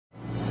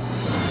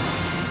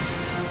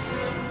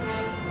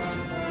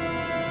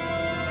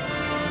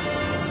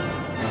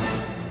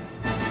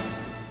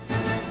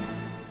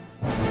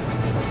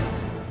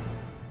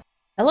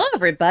Hello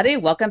everybody,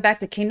 welcome back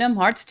to Kingdom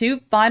Hearts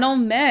 2 Final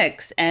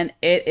Mix, and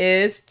it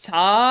is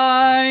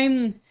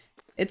time!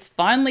 It's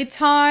finally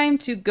time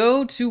to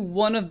go to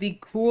one of the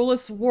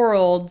coolest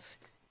worlds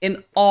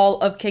in all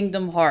of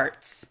Kingdom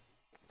Hearts.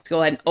 Let's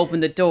go ahead and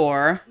open the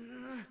door.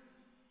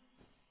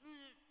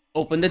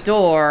 Open the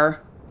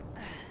door.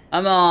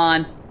 Come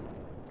on.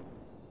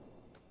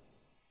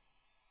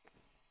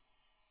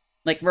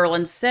 Like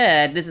Merlin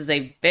said, this is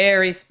a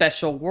very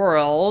special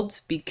world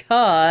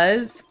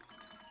because...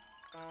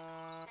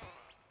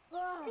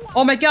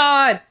 Oh my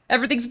god!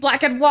 Everything's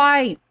black and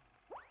white!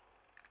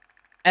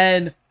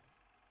 And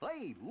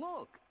hey,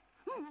 look!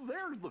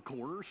 There's the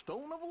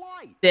cornerstone of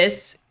light!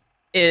 this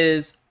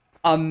is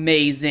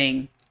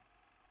amazing.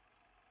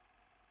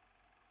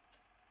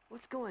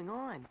 What's going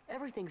on?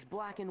 Everything's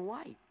black and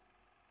white.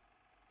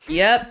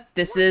 Yep,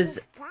 this is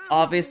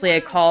obviously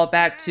a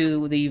callback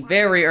to the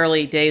very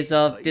early days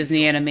of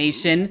Disney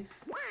animation.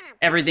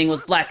 Everything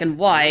was black and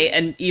white,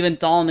 and even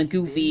Donald and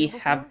Goofy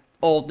have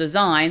old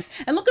designs.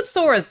 And look at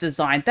Sora's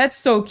design. That's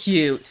so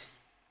cute.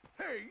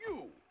 Hey,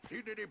 you!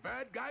 Seen any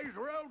bad guys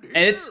around here?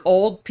 And it's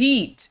old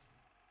Pete.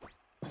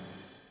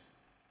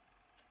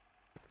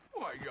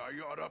 Why,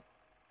 I oughta...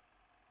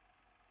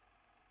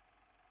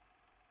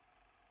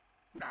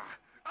 Nah,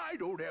 I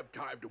don't have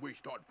time to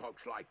waste on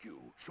punks like you,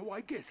 so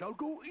I guess I'll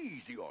go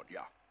easy on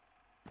ya.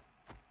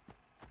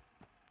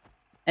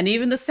 And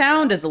even the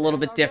sound is a little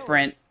bit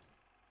different.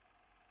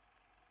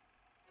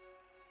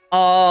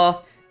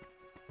 Well,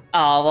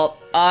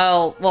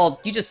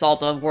 you just saw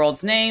the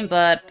world's name,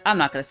 but I'm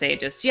not gonna say it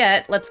just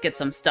yet. Let's get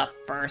some stuff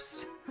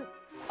first.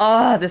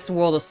 This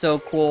world is so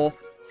cool.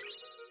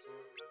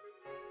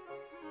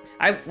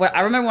 I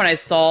remember when I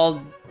saw,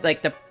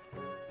 like, the...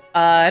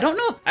 I don't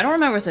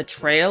remember if it was a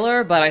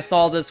trailer, but I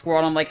saw this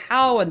world, I'm like,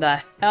 how in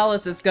the hell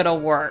is this gonna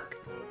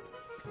work?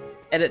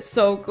 And it's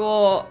so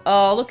cool.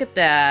 Oh, look at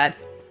that.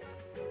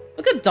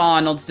 Look at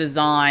Donald's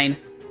design.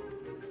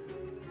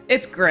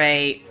 It's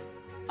great.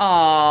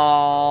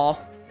 Aww.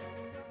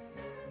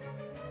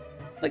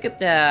 Look at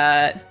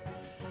that.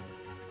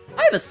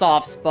 I have a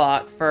soft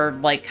spot for,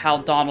 like, how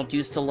Donald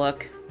used to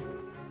look.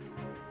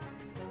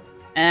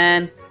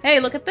 And,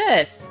 hey, look at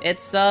this.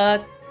 It's,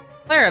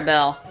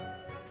 Clarabelle.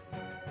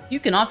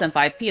 You can often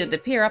find Pete at the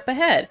pier up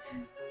ahead.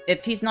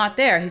 If he's not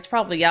there, he's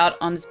probably out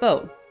on his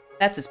boat.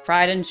 That's his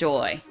pride and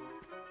joy.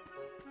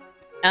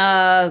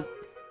 I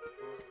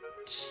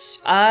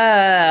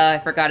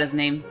forgot his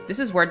name. This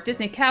is where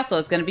Disney Castle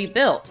is going to be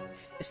built.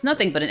 It's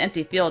nothing but an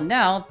empty field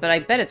now, but I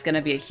bet it's going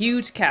to be a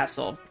huge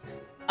castle.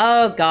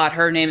 Oh god,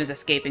 her name is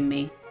escaping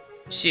me.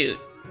 Shoot.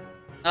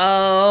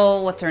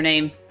 Oh, what's her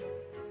name?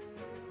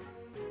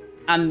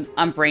 I'm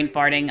brain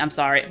farting, I'm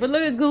sorry. But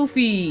look at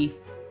Goofy!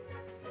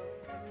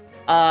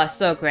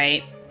 So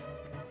great.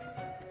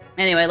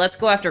 Anyway, let's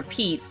go after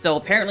Pete. So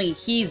apparently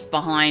he's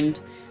behind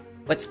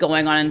what's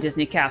going on in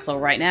Disney Castle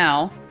right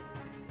now.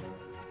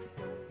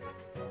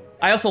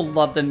 I also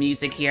love the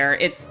music here.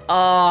 It's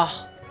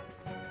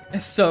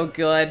so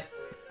good.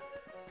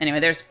 Anyway,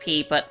 there's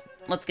Pete, but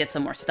let's get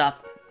some more stuff.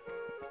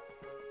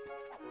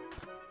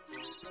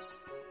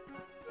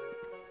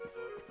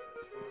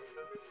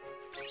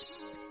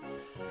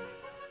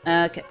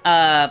 Okay,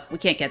 we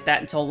can't get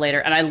that until later.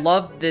 And I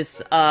love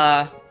this,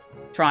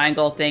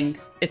 triangle thing.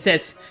 It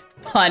says,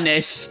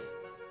 punish.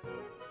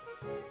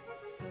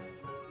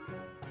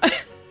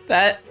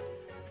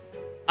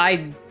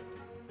 I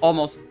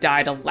almost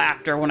died of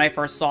laughter when I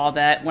first saw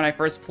that, when I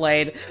first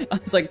played. I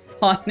was like,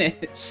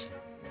 punish.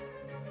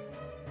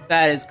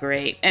 That is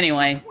great.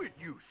 Anyway. With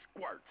you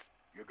squirts,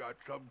 you got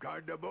some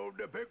kind of bone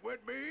to pick with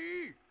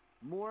me?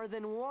 More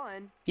than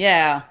one.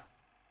 Yeah.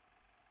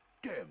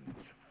 Them's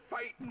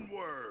fighting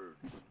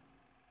words.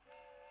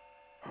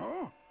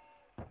 Huh?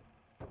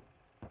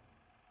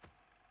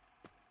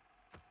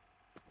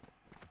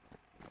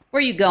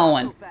 Where you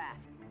going?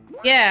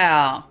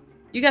 Yeah.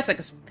 You got to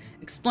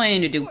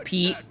explain to do,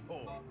 Pete.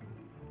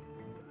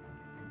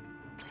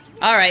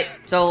 Alright,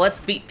 so let's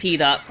beat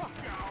Pete up.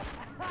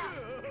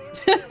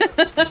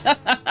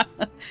 Yeah,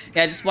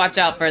 just watch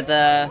out for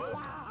the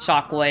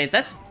shockwaves.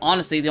 That's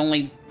honestly the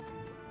only...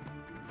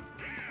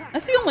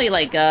 That's the only,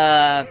 like,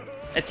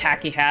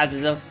 attack he has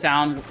is those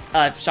sound,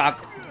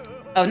 shock...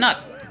 Oh,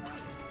 not...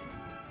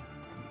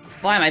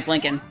 Why am I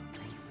blinking?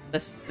 The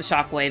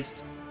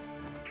shockwaves.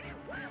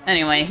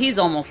 Anyway, he's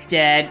almost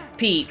dead.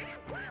 Pete,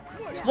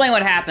 explain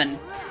what happened.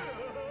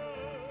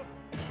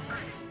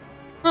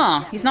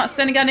 Huh, he's not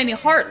sending out any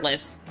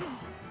Heartless.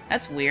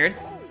 That's weird.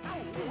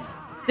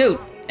 Dude,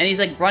 and he's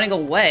like running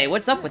away.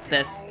 What's up with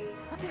this?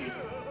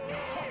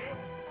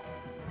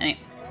 Hey,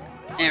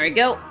 there we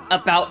go.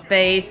 About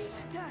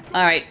face.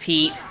 Alright,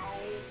 Pete.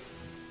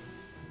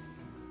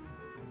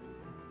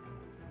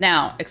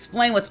 Now,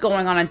 explain what's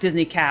going on in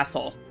Disney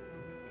Castle.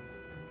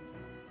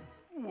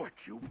 What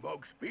you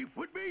mugs beef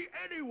with me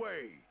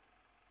anyway?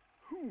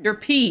 You're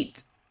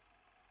Pete.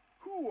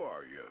 Who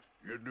are you?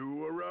 You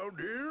new around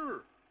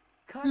here?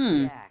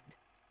 Contact.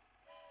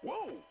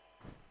 Whoa!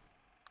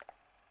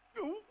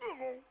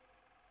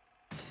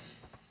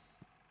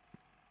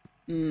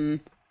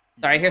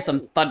 Sorry, I hear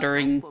some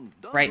thundering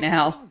right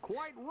now.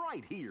 Quite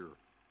right here.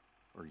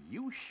 Are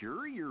you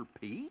sure you're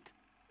Pete?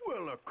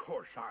 Well, of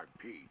course I'm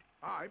Pete.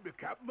 I'm the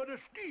captain of the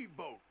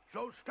steamboat,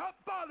 so stop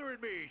bothering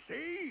me,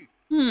 see?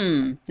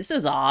 This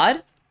is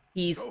odd.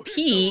 He's So hit the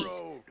Pete,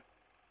 road.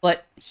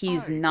 but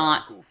he's I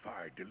not gotta go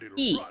find the little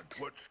Pete. runt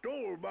what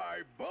stole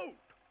my boat.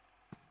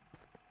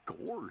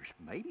 Gosh,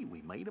 maybe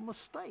we made a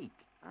mistake.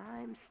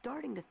 I'm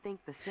starting to think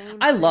the same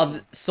I thing.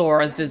 love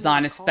Sora's Why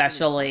design would they call him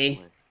especially.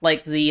 Heartless?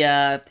 Like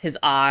the his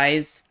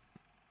eyes.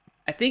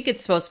 I think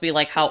it's supposed to be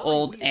like how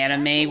old We have to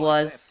anime like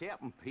was. that,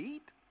 Captain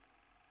Pete.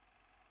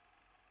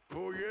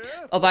 Oh,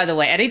 yeah? Oh, by the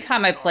way,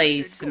 anytime I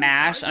play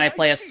Smash and I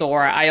play a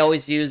Sora, I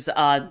always use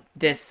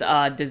this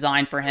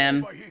design for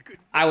him.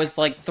 I was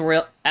like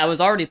thrilled. I was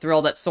already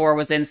thrilled that Sora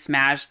was in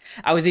Smash.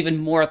 I was even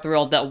more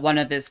thrilled that one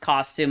of his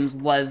costumes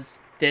was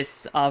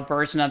this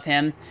version of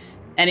him.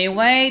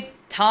 Anyway,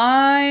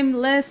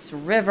 Timeless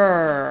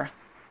River.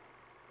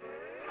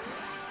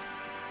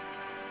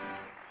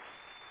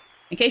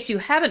 In case you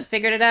haven't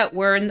figured it out,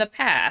 we're in the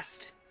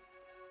past.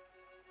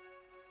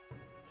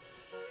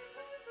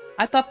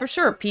 I thought for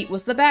sure Pete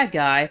was the bad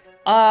guy.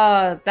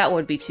 That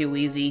would be too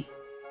easy.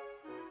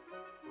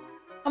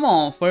 Come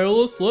on,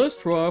 fellas, let's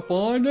try to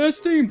find a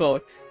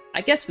steamboat.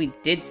 I guess we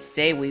did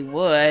say we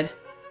would.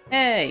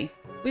 Hey,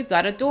 we've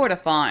got a door to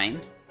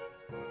find.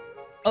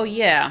 Oh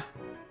yeah,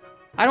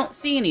 I don't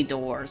see any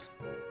doors.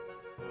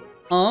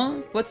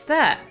 Huh? What's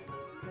that?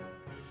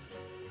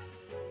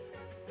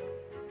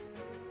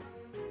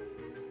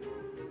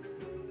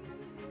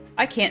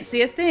 I can't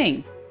see a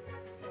thing.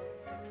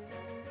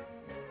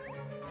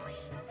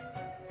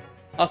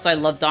 Also, I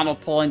love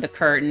Donald pulling the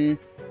curtain.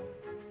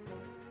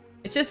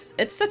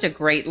 It's such a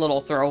great little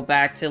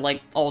throwback to,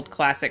 like, old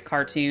classic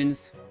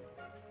cartoons.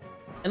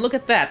 And look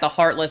at that, the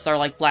Heartless are,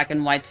 like, black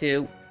and white,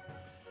 too.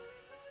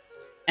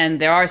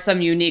 And there are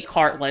some unique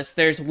Heartless.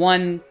 There's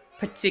one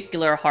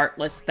particular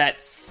Heartless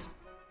that's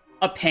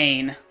a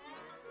pain.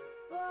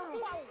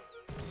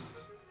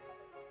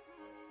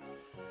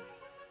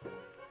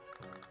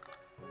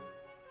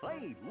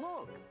 Hey,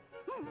 look!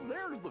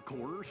 There's the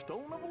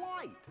cornerstone of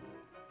light.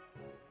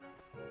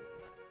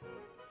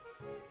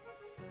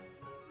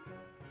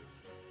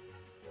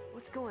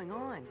 What's going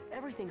on?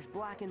 Everything's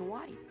black and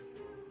white.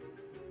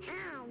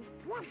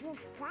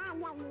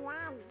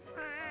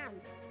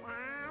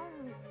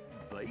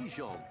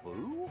 Deja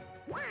vu?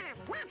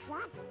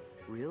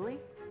 Really?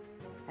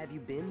 Have you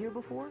been here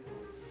before?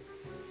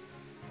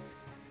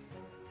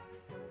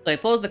 So he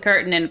pulls the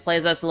curtain and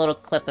plays us a little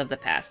clip of the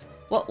past.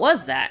 What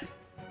was that?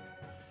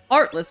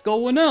 Heartless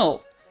going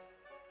out.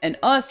 And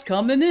us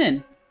coming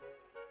in.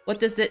 What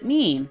does it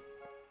mean?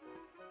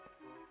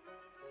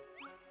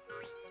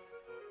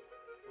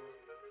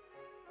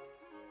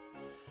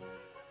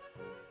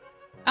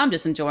 I'm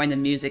just enjoying the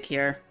music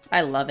here.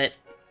 I love it.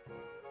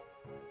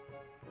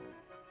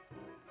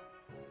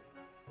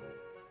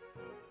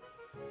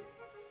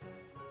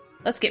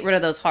 Let's get rid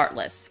of those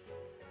Heartless.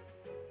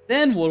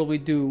 Then what'll we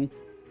do?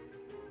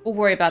 We'll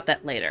worry about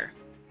that later.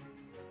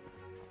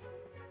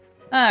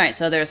 Alright,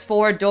 so there's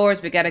 4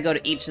 doors. We gotta go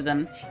to each of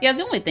them. Yeah,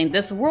 the only thing,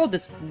 this world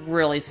is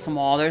really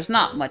small. There's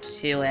not much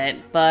to it.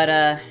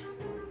 But,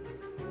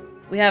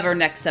 we have our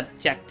next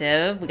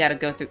objective. We gotta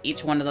go through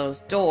each one of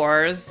those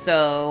doors,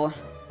 so...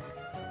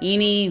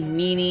 Eeny,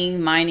 meeny,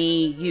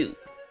 miny, you.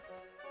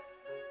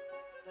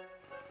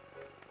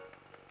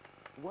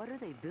 What are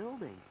they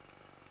building?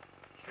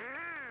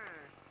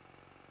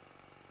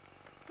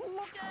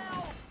 Look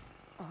out!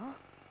 Huh?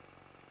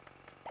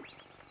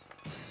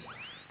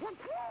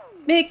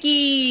 Mickey!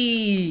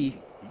 He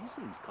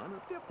seems kind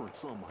of different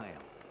somehow.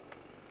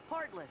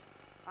 Heartless.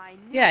 I knew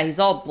Yeah, he's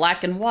all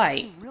black and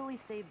white. you really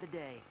saved the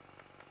day.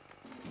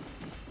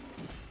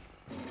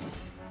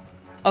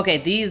 Okay,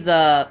 these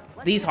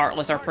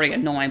Heartless are pretty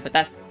annoying, but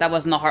that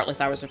wasn't the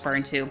Heartless I was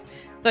referring to.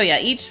 So yeah,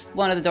 each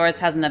one of the doors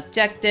has an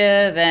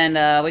objective,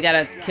 and we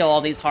gotta kill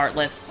all these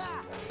Heartless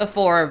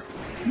before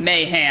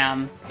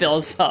mayhem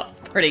fills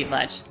up, pretty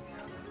much.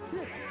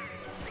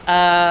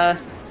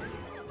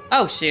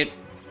 Oh shoot.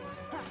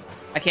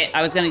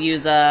 I was gonna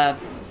use, God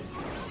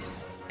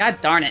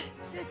darn it.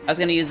 I was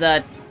gonna use,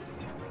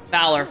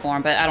 Valor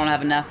form, but I don't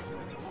have enough.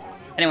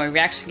 Anyway,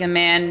 reaction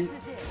command.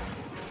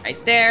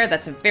 Right there.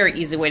 That's a very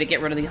easy way to get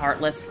rid of the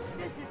Heartless.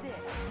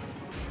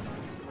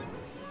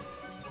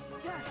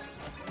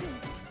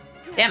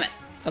 Damn it.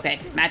 Okay,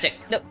 magic.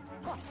 Nope.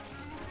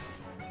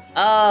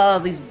 Oh,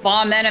 these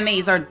bomb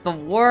enemies are the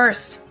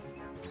worst.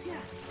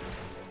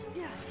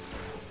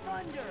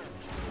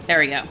 There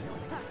we go.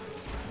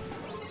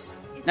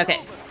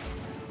 Okay.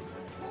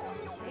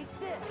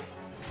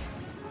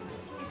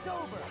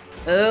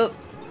 Oh.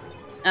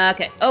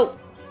 Okay. Oh.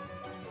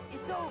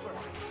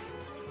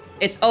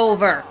 It's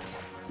over.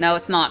 No,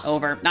 it's not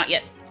over. Not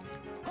yet.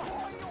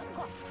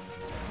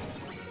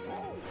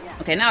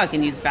 Okay, now I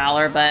can use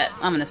Valor, but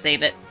I'm gonna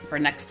save it for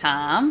next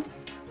time.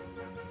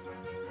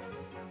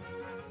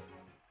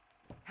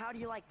 How do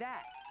you like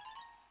that?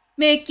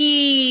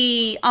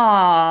 Mickey!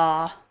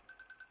 Aww.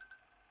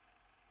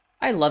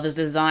 I love his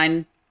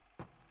design.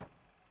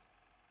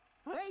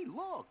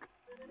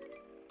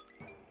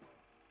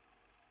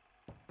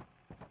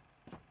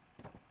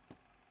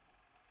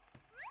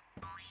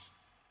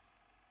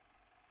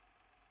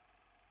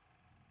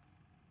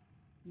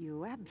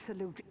 You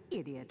absolute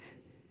idiot.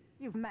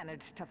 You've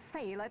managed to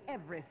fail at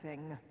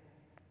everything.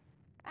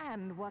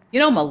 And what... You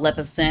know,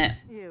 Maleficent,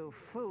 You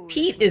foolish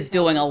Pete is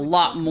doing a result would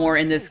lot take more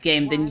in place this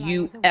game than while I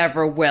you was away.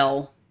 ever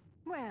will.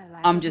 Well,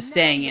 I'm just now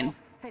saying. you're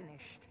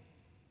finished.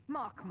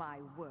 Mark my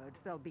words,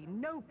 there'll be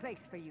no place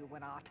for you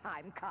when our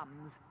time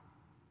comes.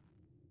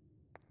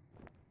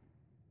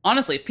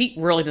 Honestly, Pete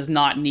really does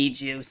not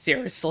need you,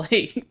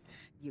 seriously.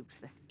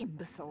 Useless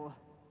imbecile.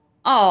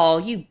 Oh,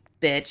 you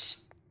bitch.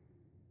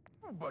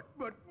 But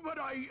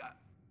I...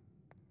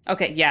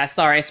 Okay, yeah,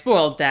 sorry, I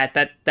spoiled that.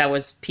 That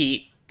was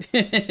Pete.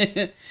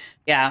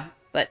 Yeah,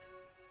 but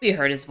we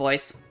heard his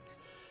voice.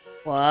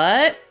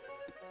 What?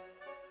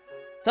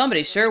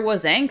 Somebody sure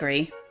was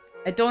angry.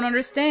 I don't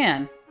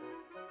understand.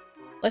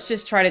 Let's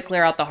just try to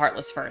clear out the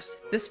Heartless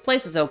first. This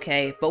place is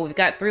okay, but we've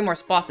got 3 more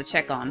spots to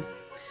check on.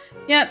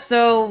 Yep,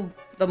 so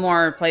the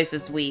more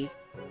places we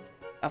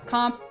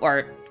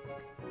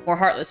more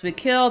Heartless we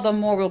kill, the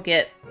more we'll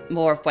get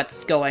more of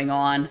what's going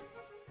on.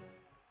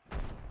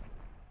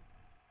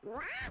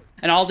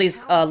 And all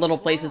these little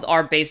places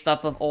are based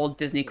off of old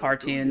Disney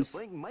cartoons.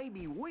 Think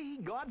maybe we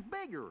got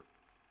bigger.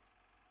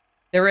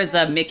 There is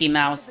a Mickey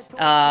Mouse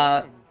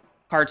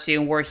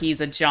cartoon where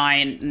he's a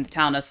giant and the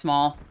town is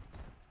small.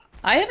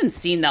 I haven't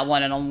seen that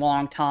one in a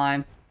long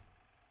time.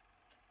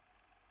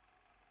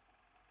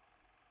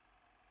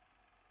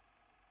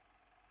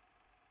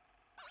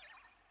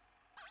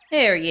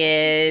 There he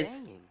is.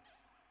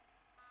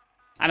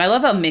 And I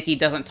love how Mickey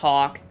doesn't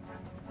talk.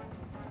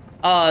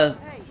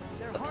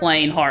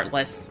 Plain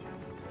Heartless.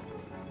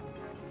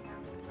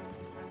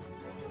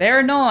 They're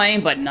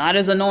annoying, but not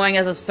as annoying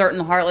as a certain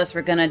Heartless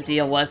we're gonna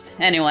deal with.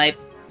 Anyway,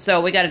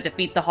 so we gotta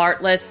defeat the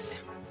Heartless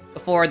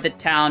before the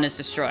town is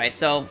destroyed.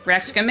 So,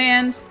 reaction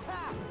command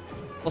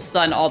will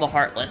stun all the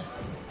Heartless.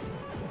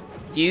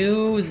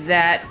 Use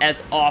that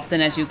as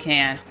often as you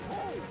can.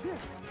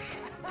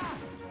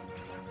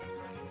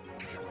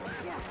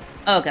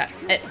 Okay.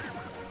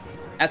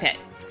 Okay.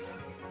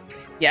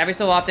 Yeah, every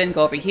so often,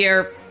 go over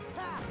here.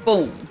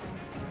 Boom.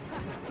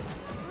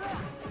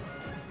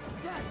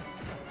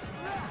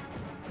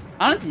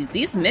 Honestly,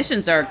 these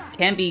missions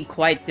can be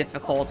quite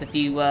difficult if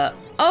you,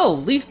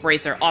 Oh, Leaf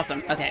Bracer.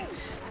 Awesome. Okay.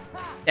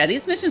 Yeah,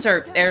 these missions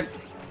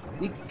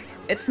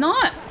it's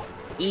not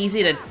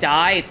easy to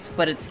die,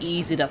 but it's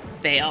easy to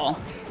fail.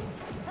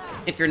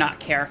 If you're not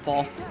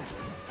careful.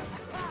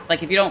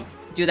 Like, if you don't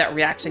do that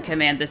reaction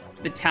command,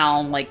 the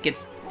town, like,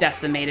 gets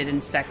decimated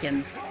in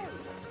seconds.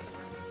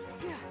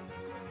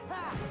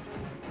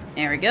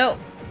 There we go.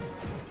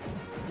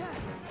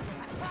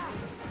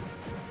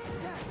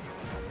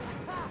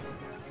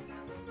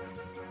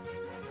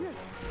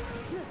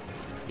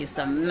 Use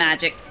some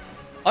magic.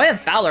 Oh, I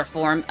have Valor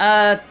form.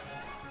 Oh,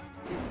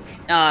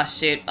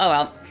 shoot. Oh,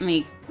 well. Let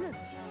me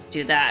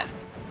do that.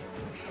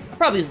 I'll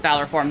probably use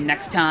Valor form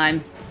next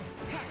time.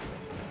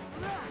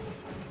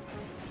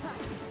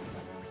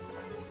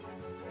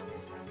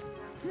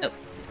 Oh.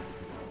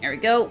 There we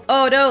go.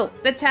 Oh, no!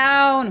 The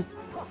town!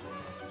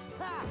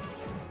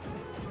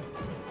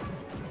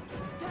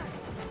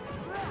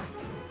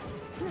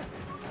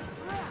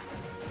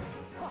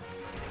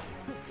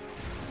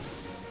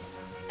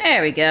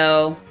 There we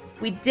go.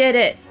 We did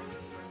it.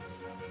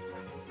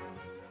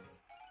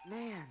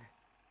 Man,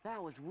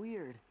 that was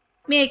weird.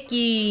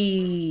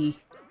 Mickey.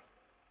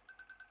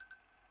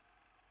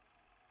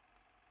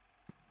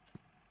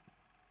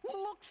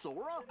 Look,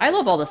 Sora. I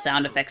love all the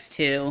sound effects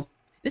too.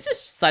 This is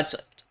such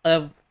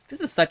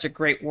a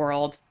great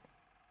world.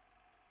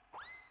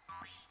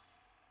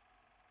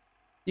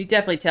 You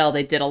definitely tell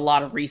they did a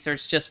lot of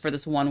research just for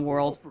this one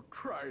world. For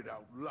crying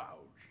out loud,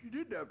 you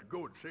didn't have to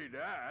go and say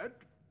that.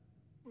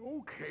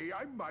 Okay,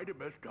 I might have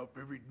messed up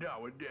every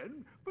now and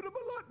then, but I'm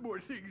a lot more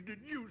things than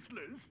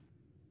useless.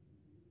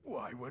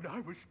 Why, when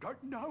I was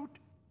starting out...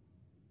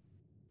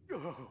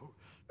 Oh,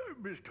 I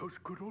miss those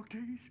good old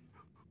days.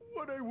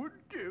 What I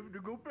wouldn't give to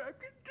go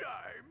back in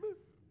time.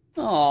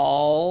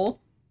 Aww.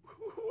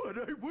 What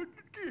I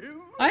wouldn't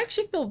give. I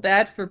actually feel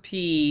bad for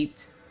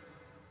Pete.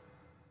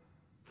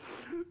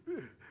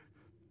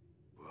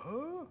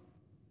 Huh?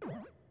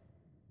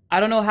 I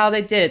don't know how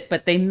they did it,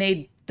 but they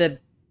made the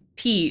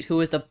Pete,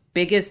 who is the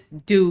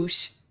biggest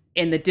douche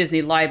in the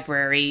Disney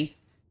library,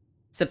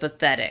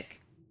 sympathetic.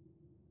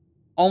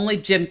 Only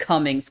Jim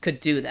Cummings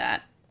could do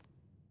that.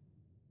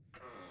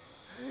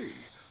 Hey,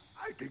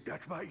 I think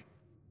that's my...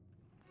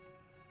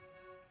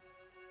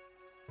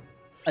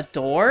 A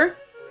door?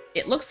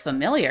 It looks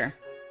familiar.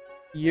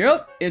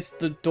 Yep, it's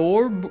the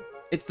door.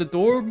 It's the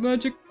door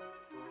magic.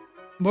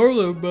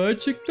 Marlowe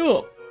magicked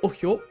up. Oh,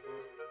 yup.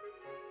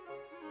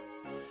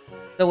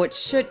 So it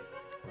should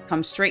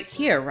come straight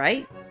here,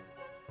 right?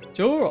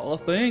 Sure, I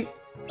think.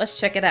 Let's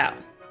check it out.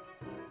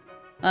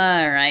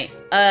 Alright.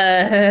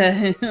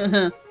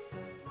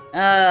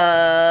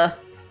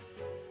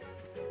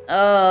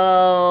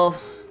 Oh.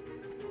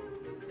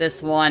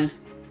 This one.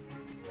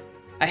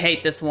 I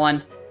hate this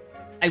one.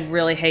 I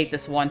really hate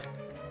this one.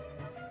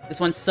 This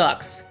one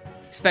sucks.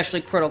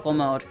 Especially critical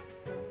mode.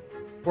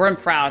 We're in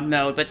proud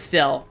mode, but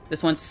still,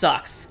 this one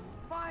sucks.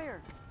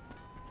 Fire!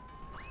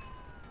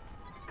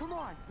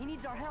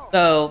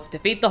 So,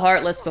 defeat the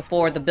Heartless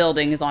before the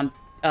building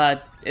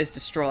is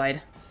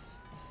destroyed.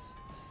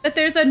 But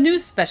there's a new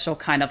special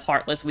kind of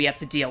Heartless we have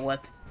to deal with.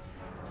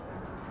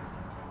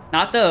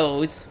 Not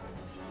those.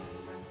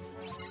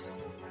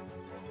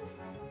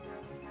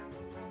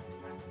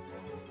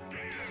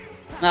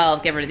 I'll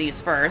get rid of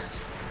these first.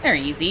 They're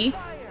easy.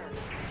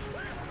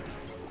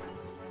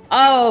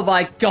 Oh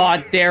my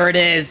god, there it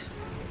is!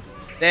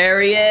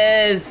 There he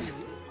is!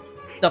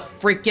 The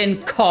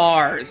freaking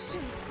cars.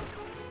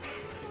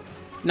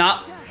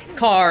 Not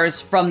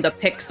cars from the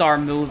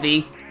Pixar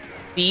movie.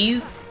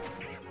 These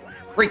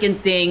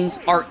freaking things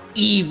are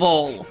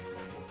evil.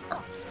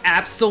 Are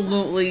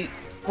absolutely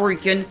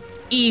freaking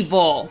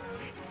evil.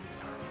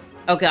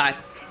 Oh god.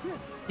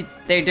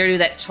 They do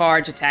that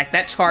charge attack.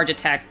 That charge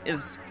attack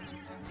is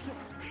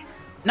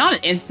not an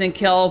instant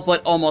kill,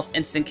 but almost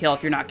instant kill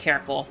if you're not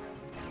careful.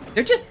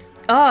 They're just,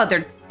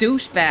 they're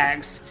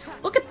douchebags.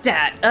 Look at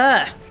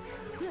that,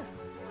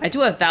 I do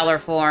have Valor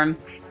form,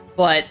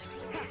 but...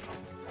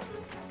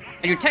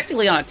 And you're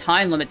technically on a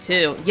time limit,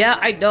 too. Yeah,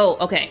 I know,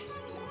 okay.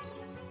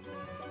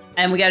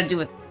 And we gotta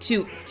do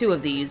two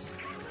of these.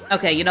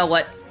 Okay, you know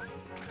what?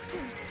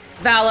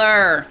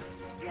 Valor!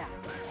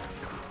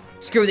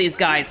 Screw these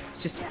guys.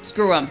 Just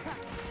screw them.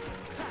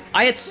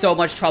 I had so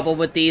much trouble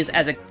with these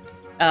as a,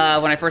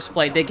 when I first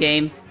played the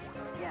game.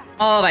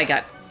 Oh my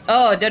god.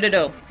 Oh,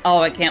 no. Oh,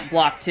 I can't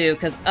block, too,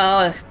 because,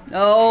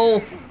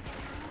 no.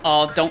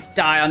 Oh, don't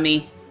die on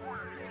me.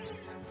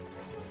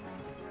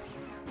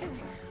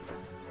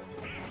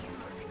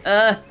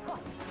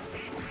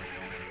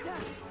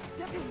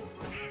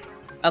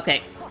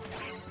 Okay.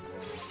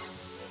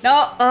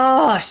 No!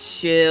 Oh,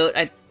 shoot.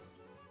 I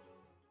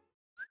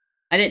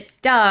didn't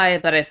die,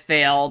 but I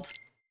failed.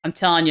 I'm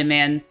telling you,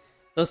 man.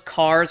 Those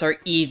cars are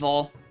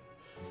evil.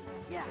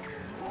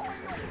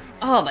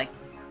 Oh, my...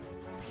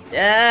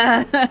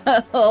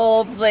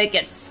 Oh, make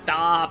it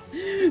stop.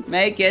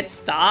 Make it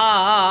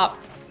stop.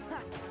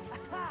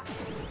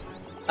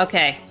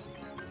 Okay.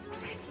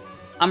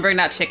 I'm bringing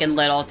out Chicken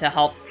Little to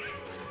help.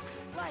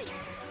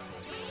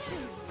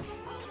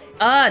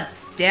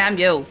 Damn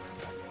you.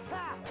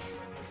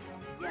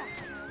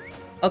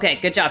 Okay,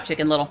 good job,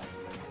 Chicken Little.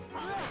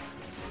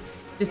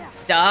 Just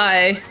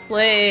die,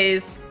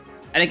 please.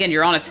 And again,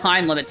 you're on a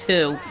time limit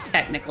too,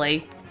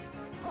 technically.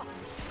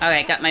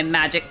 Okay, got my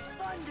magic.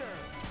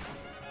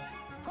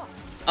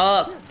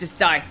 Oh, just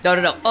die.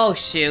 No. Oh,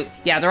 shoot.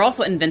 Yeah, they're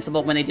also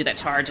invincible when they do that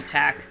charge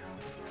attack.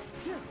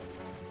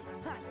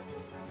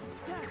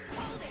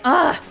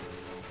 Ah!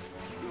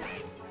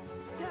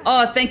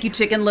 Oh, thank you,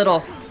 Chicken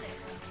Little.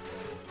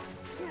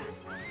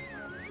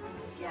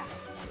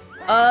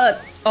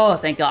 Oh,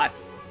 thank God.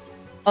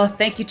 Oh,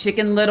 thank you,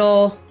 Chicken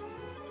Little.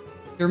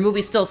 Your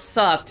movie still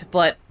sucked,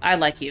 but I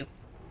like you.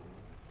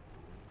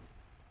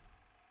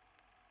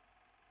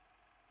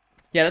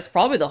 Yeah, that's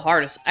probably the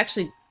hardest.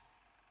 Actually,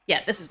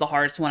 yeah, this is the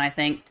hardest one, I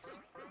think.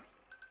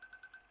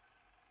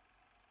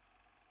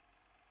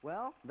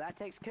 Well, that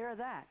takes care of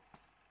that.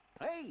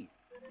 Hey!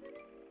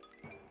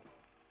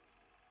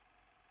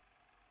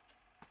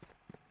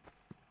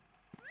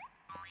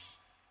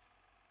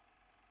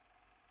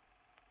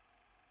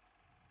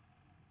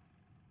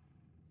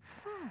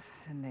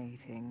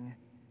 Fascinating.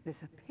 This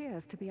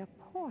appears to be a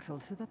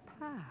portal to the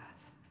past.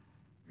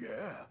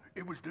 Yeah,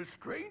 it was the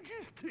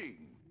strangest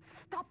thing.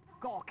 Stop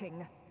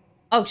gawking.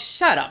 Oh,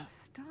 shut up.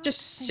 Start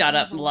Just thinking shut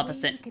up, of a way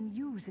Maleficent. we can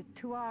use it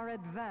to our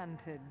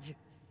advantage.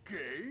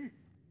 Okay?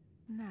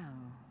 Now,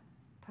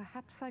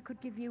 perhaps I could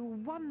give you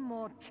one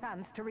more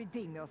chance to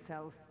redeem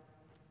yourself.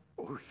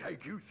 Oh,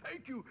 thank you.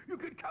 You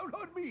can count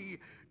on me.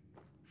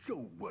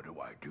 So what do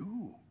I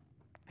do?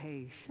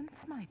 Patience,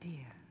 my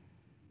dear.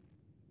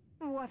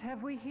 What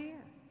have we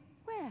here?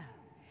 Well,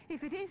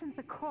 if it isn't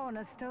the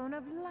cornerstone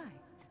of light.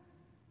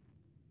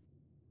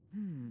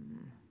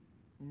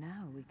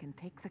 Now we can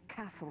take the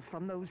castle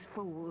from those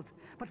fools,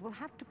 but we'll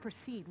have to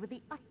proceed with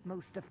the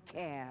utmost of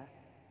care.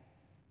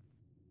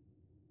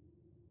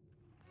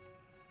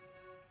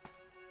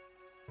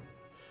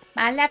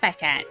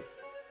 Maleficent.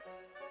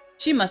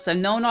 She must have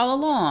known all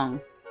along.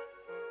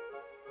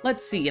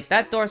 Let's see, if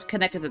that door's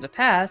connected to the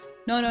past...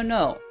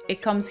 No.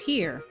 It comes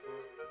here.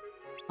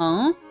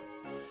 Huh?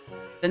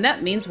 Then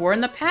that means we're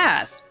in the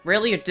past.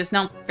 Really? You're just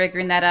now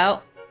figuring that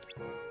out?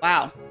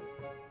 Wow.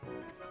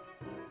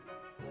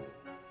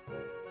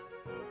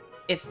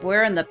 If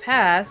we're in the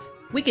past,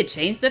 we could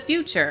change the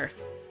future.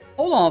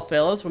 Hold on,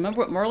 fellas. Remember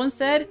what Merlin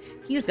said?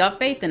 He's got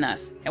faith in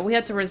us, and we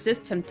have to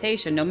resist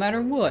temptation no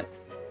matter what.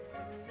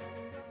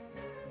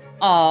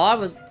 Oh, I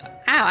was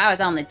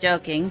only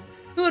joking.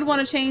 Who would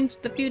want to change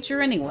the future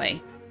anyway?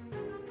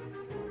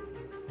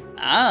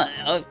 I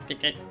don't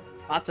know.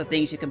 Lots of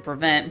things you can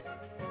prevent.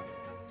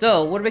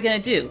 So, what are we gonna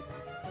do?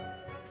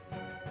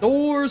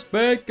 Doors,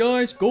 bad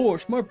guys,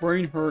 gosh, my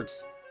brain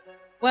hurts.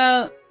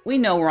 Well, we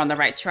know we're on the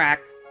right track.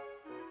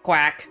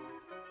 Quack.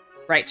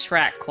 Right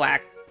track,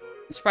 quack.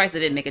 I'm surprised they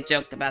didn't make a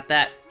joke about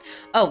that.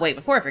 Oh, wait,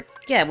 before I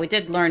forget, we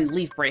did learn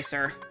Leaf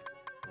Bracer.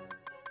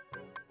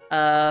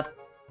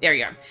 There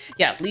you are.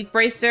 Yeah, Leaf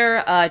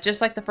Bracer,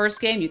 just like the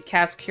first game, you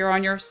cast Cure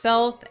on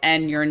yourself,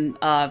 and you're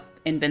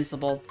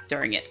invincible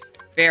during it.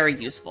 Very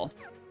useful.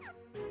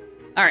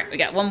 Alright, we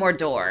got one more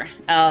door.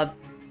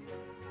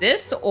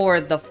 This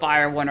or the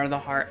fire one or the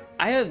heart?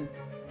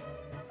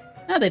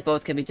 No, they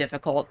both can be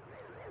difficult.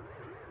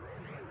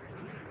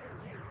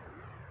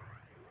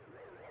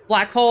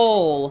 Black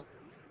hole!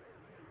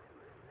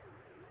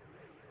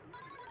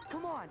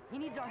 Come on, he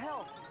needs our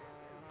help.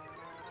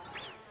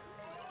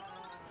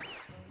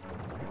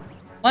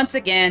 Once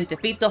again,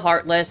 defeat the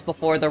Heartless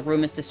before the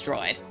room is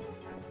destroyed.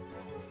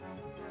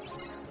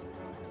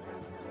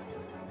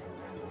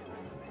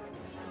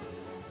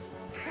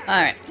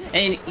 Alright,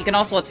 and you can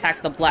also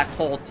attack the black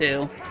hole,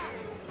 too.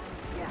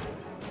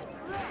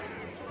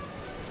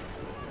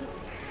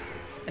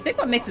 I think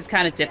what makes this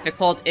kind of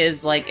difficult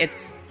is, like,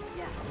 it's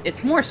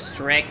more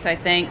strict, I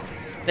think.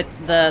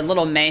 The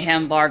little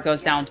mayhem bar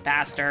goes down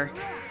faster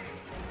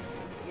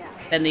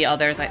than the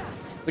others,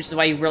 which is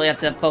why you really have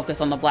to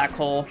focus on the black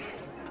hole.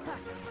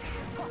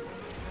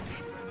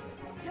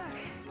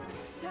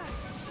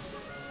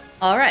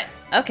 Alright,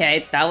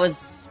 okay, that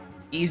was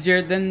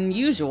easier than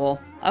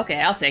usual.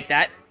 Okay, I'll take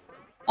that.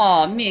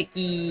 Aw,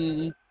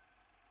 Mickey.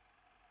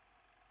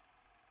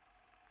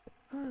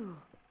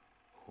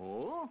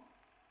 Huh?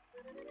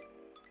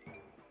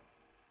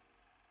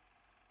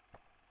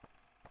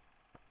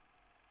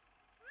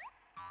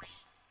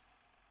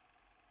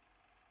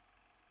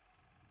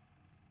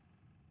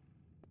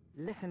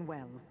 Listen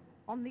well.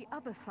 On the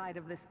other side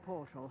of this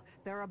portal,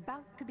 they're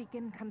about to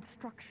begin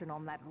construction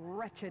on that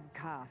wretched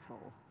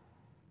castle.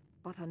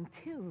 But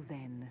until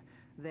then,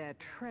 their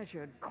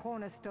treasured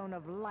cornerstone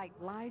of light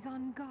lies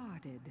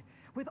unguarded,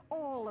 with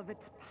all of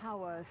its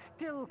power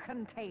still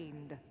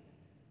contained.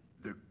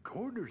 The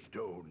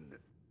cornerstone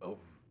of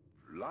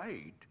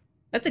light?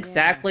 That's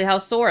exactly how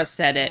Sora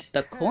said it.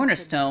 The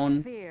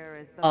cornerstone Fear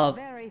is the of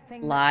very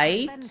thing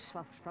light? that prevents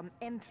us from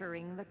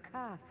entering the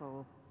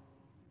castle.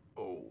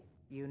 Oh,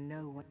 You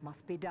know what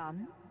must be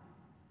done?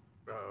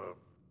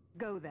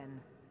 Go then.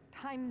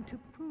 Time to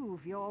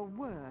prove your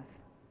worth.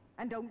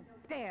 And don't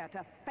dare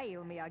to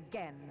fail me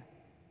again.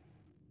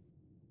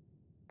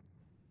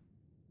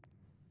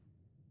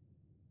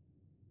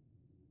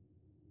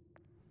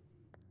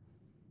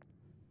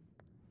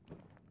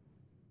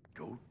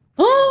 don't...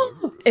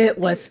 It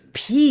was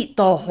Pete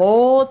the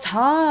whole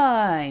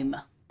time.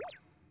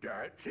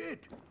 That's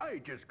it. I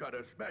just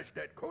gotta smash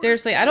that cornerstone.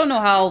 Seriously, I don't know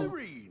how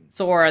figurine.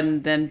 Sora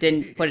and them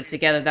didn't put it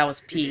together. That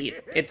was Pete.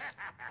 It's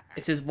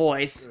his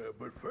voice.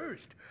 But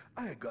first,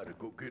 I gotta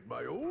go get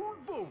my old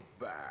vote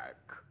back.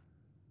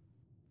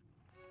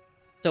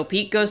 So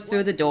Pete goes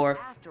through the door.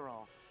 After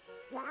all.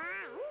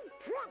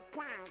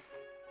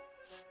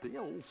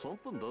 Still,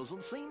 something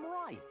doesn't seem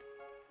right.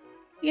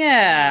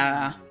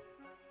 Yeah.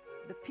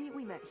 The Pete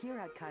we met here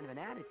had kind of an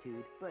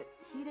attitude, but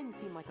he didn't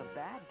seem like a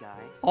bad guy.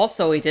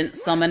 Also, he didn't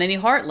summon any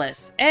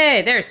Heartless.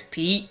 Hey, there's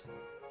Pete.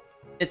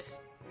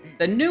 It's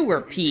the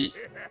newer Pete.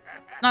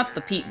 Not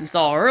the Pete we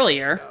saw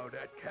earlier. Now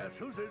that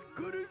castle's as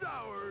good as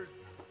ours.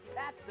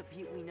 That's the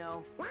Pete we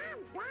know.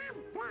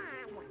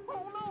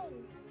 Oh no!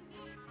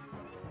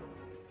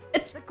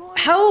 It's, The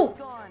cornerstone's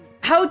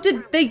how gone.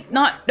 did they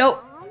not know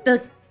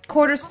the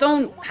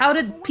cornerstone? How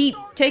did Pete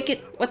take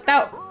it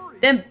without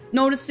them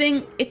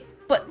noticing it?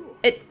 But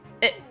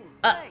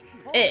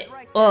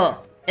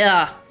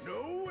yeah.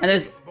 No, And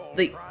there's small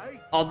the fry.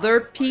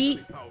 other Pete.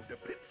 I found the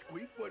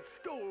pipsqueak what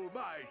stole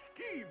my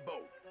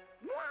steamboat.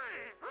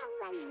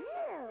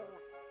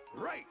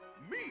 Right,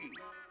 me.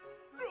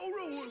 No,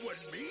 it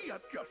wasn't me. I'm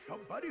just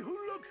somebody who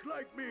looks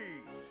like me.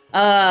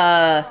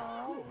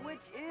 Oh, which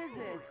is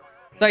it?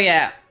 So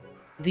yeah,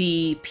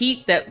 the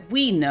Pete that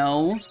we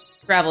know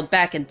traveled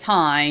back in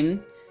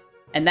time,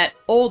 and that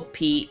old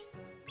Pete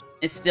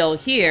is still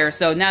here,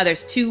 so now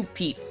there's two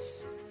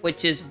Petes,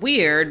 which is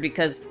weird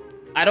because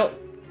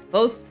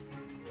both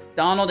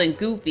Donald and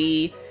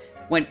Goofy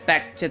went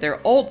back to their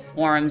old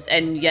forms,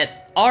 and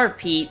yet our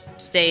Pete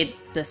stayed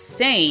the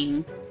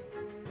same.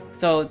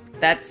 So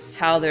that's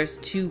how there's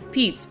two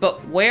Petes.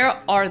 But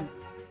where are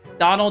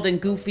Donald and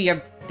Goofy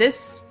of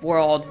this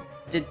world?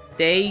 Did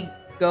they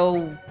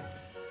go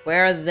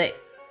where they...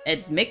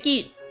 And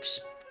Mickey...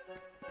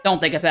 Don't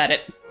think about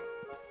it.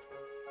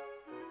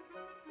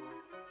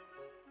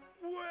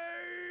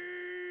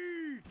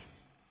 Wait!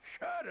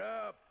 Shut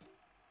up!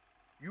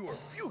 Your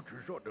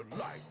future's on the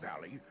line,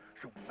 Valley,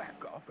 so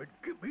back off and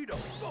give me the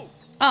vote.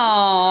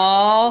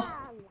 Aww.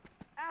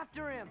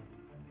 After him!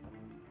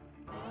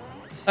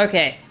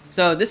 Okay,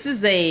 so this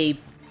is a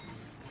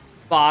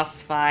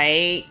boss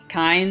fight,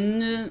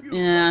 kind.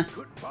 Yeah.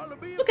 Couldn't follow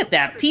me Look at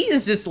that. Pete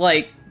is just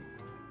like,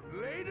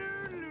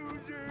 later,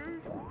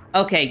 loser.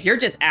 okay, you're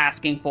just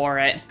asking for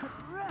it.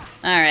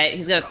 Alright,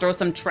 he's gonna throw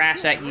some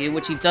trash at you,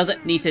 which he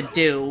doesn't need to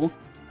do.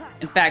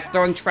 In fact,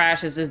 throwing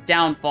trash is his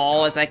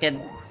downfall, as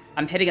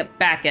I'm hitting it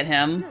back at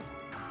him.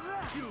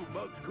 You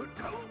mugs could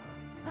come.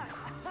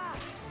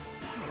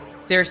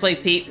 Seriously,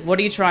 Pete, what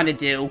are you trying to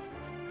do?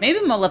 Maybe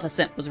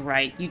Maleficent was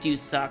right. You do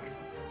suck.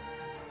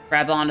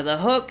 Grab onto the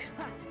hook.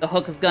 The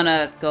hook is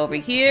gonna go over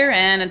here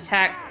and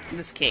attack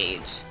this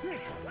cage.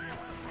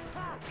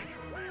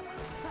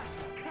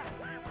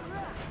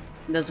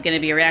 There's gonna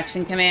be a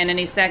reaction command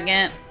any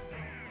second.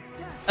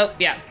 Oh,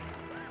 yeah.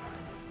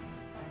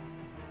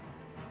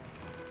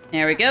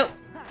 There we go.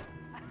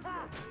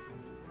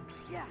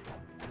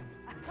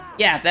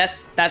 Yeah,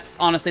 that's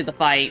honestly the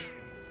fight.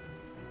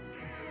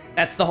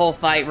 That's the whole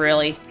fight,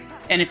 really.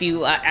 And if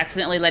you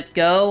accidentally let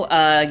go,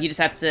 you just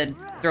have to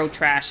throw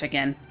trash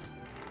again.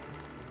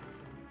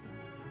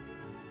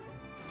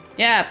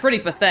 Yeah, pretty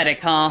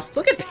pathetic, huh?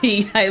 Look at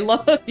Pete. I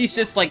love him. He's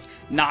just, like,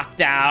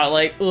 knocked out.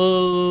 Like,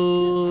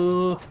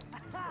 oh,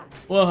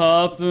 what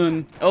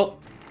happened? Oh.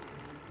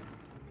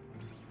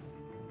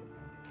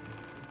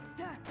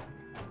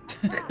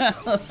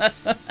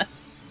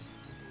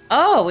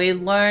 Oh, we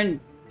learned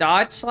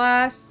Dodge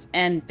Slash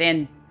and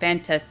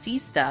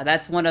Fantasista.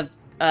 That's one of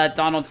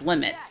Donald's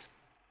limits.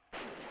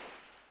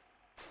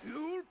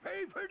 You'll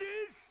pay for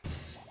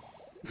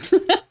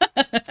this?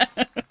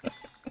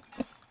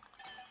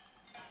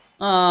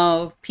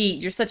 Oh, Pete,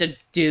 you're such a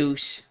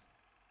douche.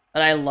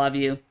 But I love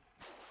you.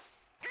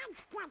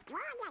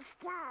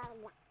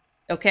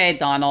 Okay,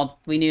 Donald,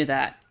 we knew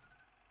that.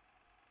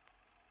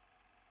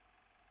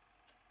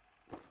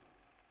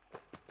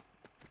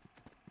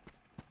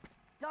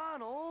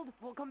 Donald,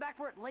 we'll come back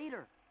for it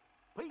later.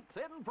 Pete's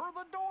heading for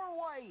the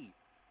doorway.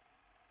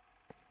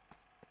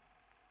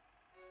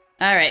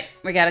 Alright,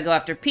 we gotta go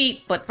after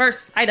Pete, but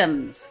first,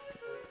 items.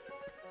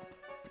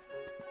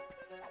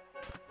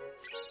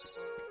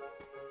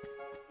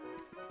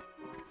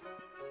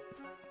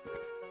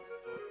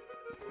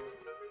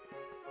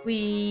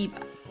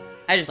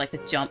 I just like to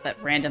jump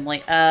at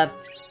randomly.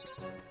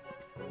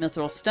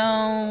 Mithril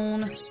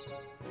stone,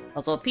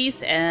 puzzle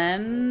piece,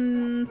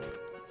 and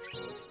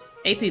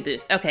AP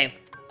boost. Okay,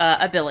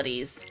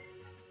 abilities.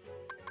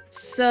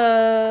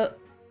 So,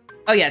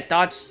 oh yeah,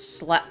 dodge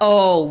slash.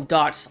 Oh,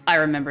 dodge. I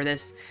remember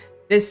this.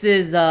 This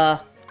is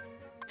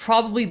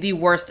probably the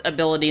worst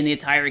ability in the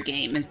entire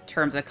game in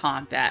terms of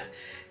combat.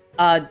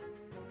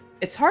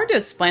 It's hard to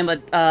explain,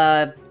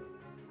 but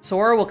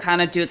Sora will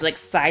kind of do its like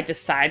side to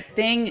side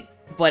thing,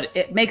 but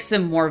it makes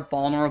him more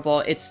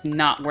vulnerable. It's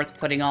not worth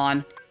putting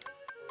on.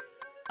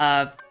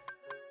 Oh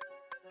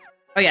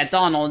yeah,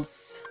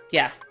 Donald's.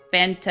 Yeah,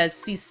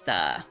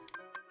 Fantasista.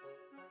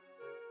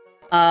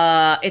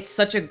 It's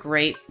such a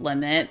great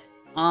limit.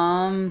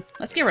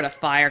 Let's get rid of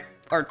fire.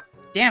 Or,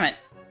 damn it.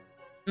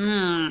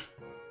 I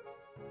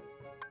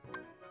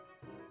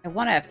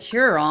want to have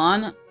cure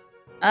on.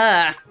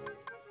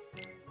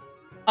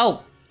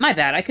 Oh, my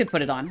bad. I could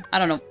put it on. I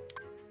don't know.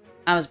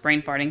 I was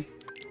brain farting.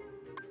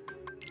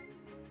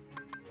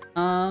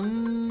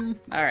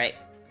 Alright.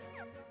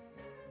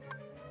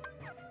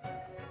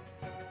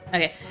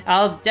 Okay,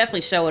 I'll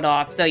definitely show it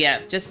off. So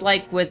yeah, just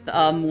like with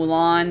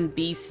Mulan,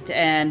 Beast,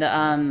 and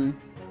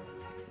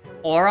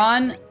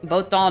Oron,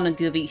 both Donald and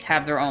Goofy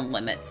have their own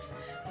limits.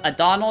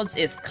 Donald's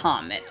is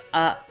Comet.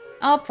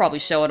 I'll probably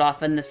show it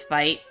off in this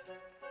fight.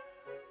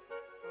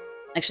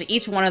 Actually,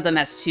 each one of them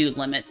has 2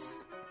 limits.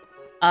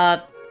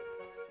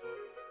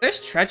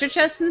 There's treasure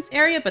chests in this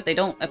area, but they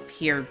don't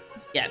appear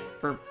yet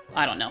for,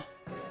 I don't know.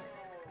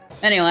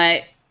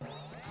 Anyway.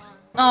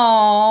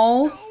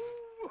 Oh.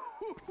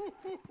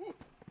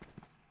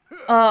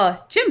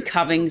 Jim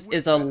Cummings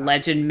is a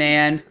legend,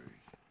 man.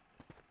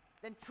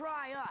 Then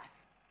try us.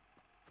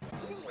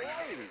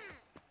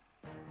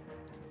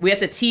 We have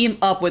to team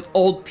up with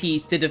old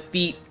Pete to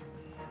defeat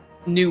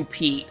new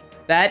Pete.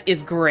 That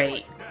is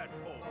great.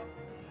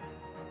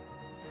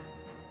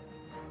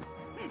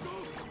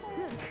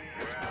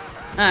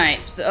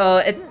 Alright,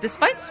 so this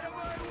fight's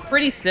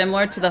pretty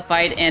similar to the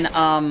fight in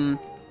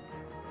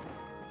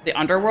the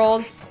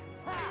Underworld.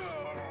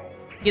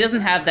 He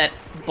doesn't have that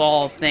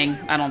ball thing,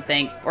 I don't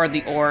think, or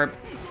the orb.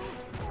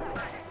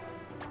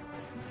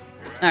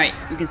 Alright,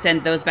 we can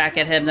send those back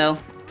at him, though.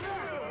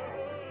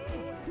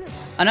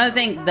 Another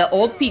thing, the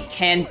old Pete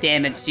can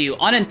damage you,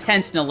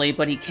 unintentionally,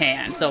 but he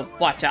can, so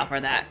watch out for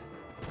that.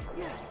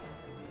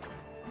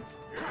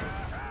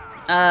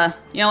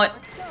 You know what?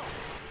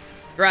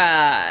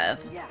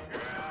 Drive.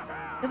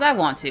 Because I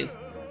want to.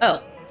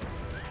 Oh.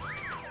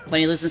 When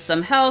he loses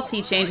some health,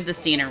 he changes the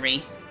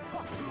scenery.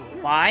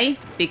 Why?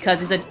 Because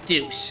he's a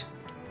douche.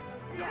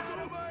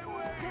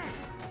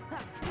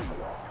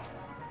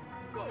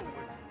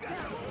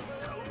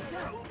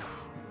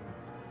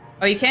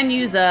 Oh, you can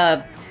use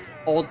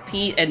old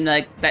Pete and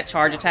that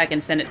charge attack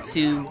and send it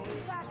to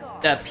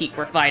the Pete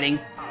we're fighting.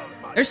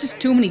 There's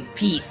just too many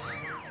Petes.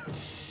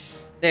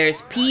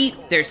 There's Pete,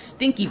 there's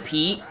Stinky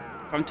Pete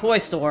from Toy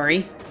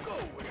Story.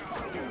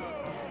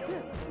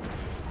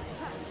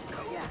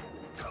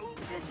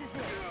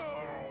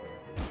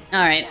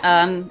 Alright,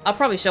 I'll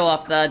probably show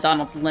off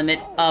Donald's limit,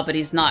 but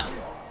he's not.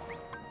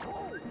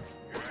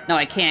 No,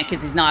 I can't,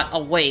 because he's not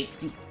awake.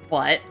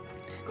 What?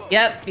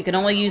 Yep, you can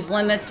only use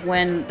limits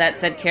when that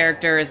said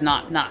character is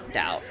not knocked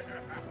out.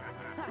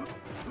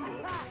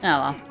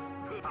 Oh well.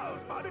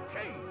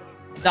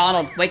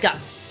 Donald, wake up.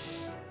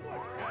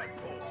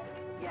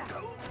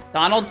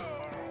 Donald?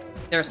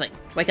 Seriously,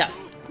 wake up.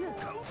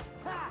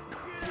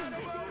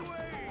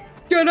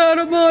 Get out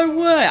of my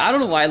way! I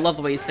don't know why I love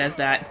the way he says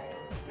that.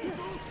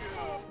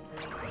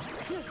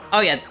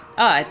 Oh yeah,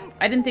 I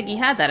didn't think he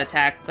had that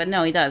attack, but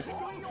no, he does.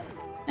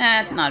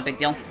 Not a big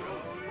deal.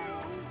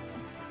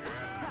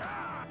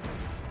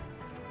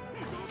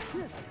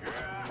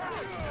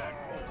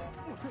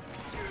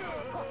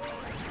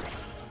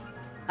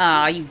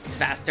 Ah, you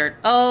bastard.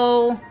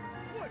 Oh.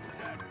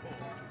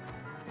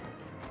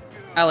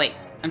 Oh wait,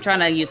 I'm trying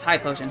to use high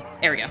potion.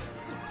 There we go.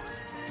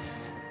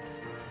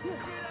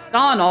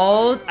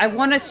 Donald, I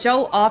want to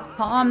show off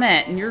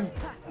Comet, and you're...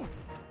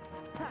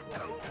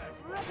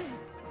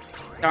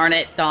 Darn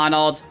it,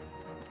 Donald.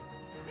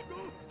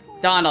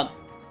 Donald.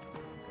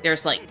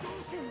 Seriously.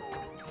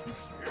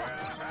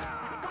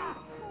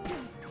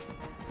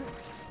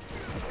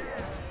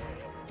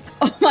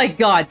 Oh my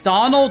god,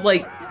 Donald,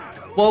 like,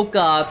 woke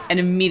up and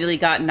immediately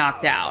got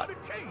knocked out.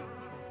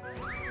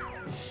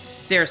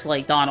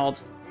 Seriously,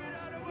 Donald.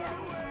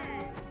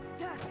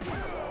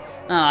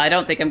 I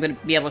don't think I'm going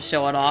to be able to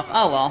show it off.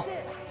 Oh, well.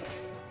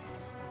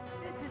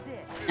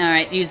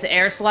 Alright, use the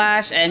air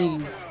slash,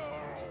 and...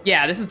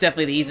 Yeah, this is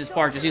definitely the easiest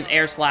part. Just use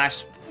air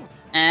slash.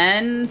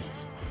 And...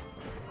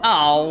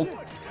 Oh.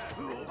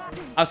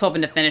 I was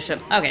hoping to finish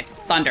it. Okay,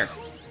 thunder.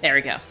 There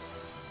we go.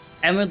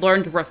 And we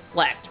learned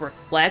reflect.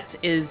 Reflect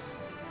is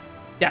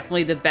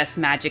definitely the best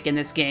magic in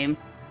this game.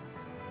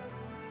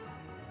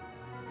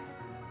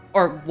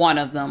 Or one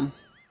of them.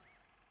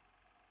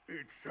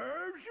 It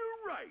serves you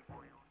right.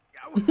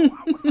 Ow,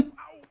 ow,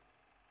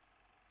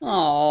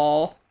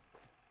 ow, Aww.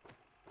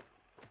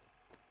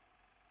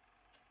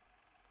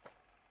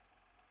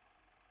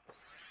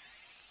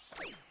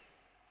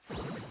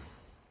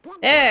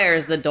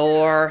 There's the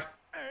door.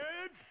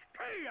 and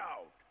stay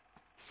out.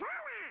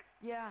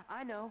 Yeah,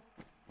 I know.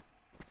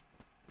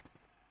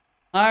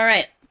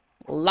 Alright,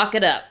 lock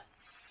it up.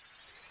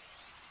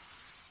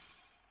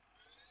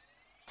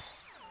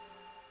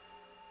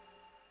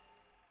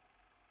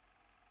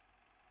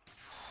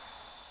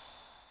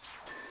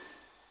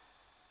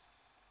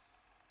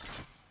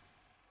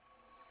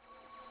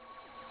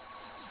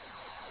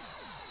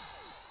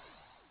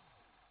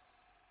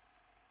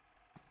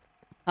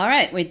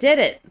 Alright, we did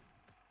it.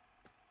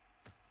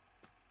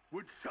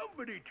 Would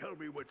somebody tell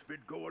me what's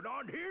been going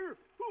on here?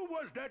 Who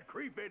was that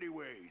creep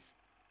anyways?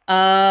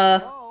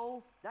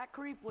 Oh, that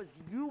creep was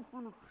you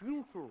from the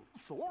future.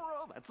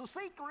 Sora, that's a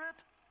secret.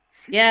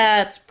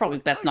 Yeah, it's probably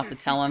best not to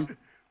tell him.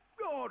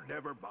 Oh,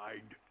 never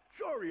mind.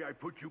 Sorry I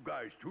put you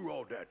guys through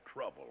all that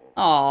trouble.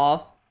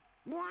 Aww.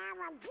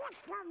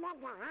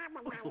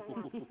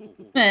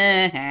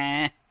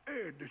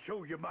 And to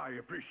show you my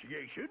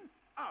appreciation,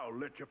 I'll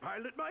let you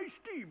pilot my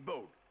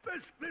steamboat.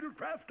 Best little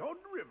craft on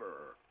the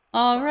river.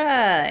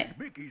 Alright.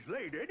 Mickey's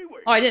late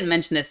anyway. Oh, I didn't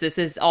mention this. This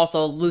is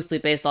also loosely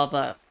based off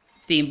of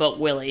Steamboat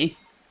Willie.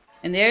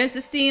 And there's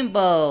the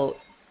steamboat.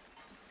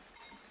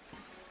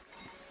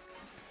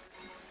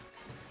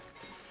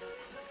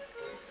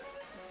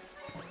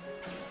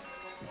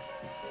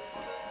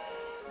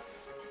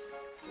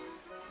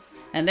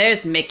 And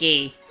there's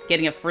Mickey,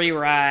 getting a free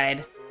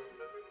ride.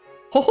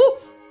 Ho ho!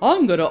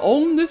 I'm gonna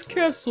own this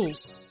castle.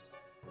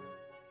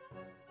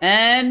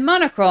 And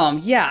monochrome.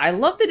 Yeah, I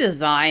love the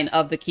design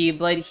of the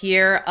Keyblade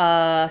here.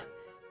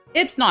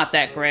 It's not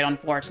that great,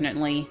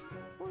 unfortunately.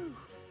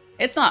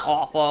 It's not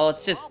awful,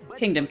 it's just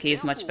Kingdom Key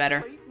is much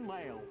better.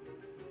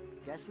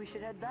 Guess we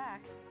should head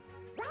back.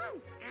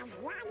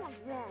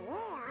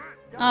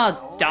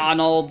 Oh,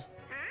 Donald.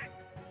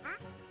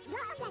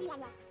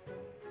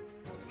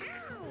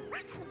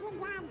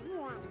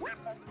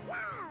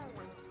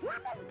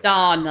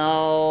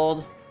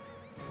 Donald.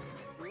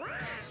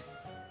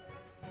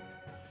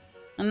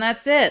 And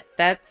that's it.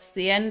 That's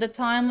the end of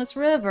Timeless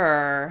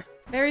River.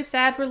 Very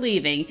sad we're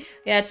leaving.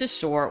 Yeah, it's a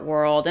short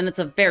world, and it's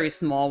a very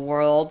small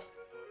world.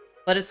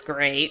 But it's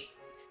great.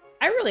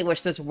 I really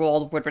wish this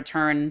world would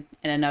return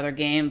in another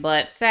game,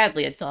 but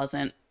sadly it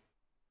doesn't.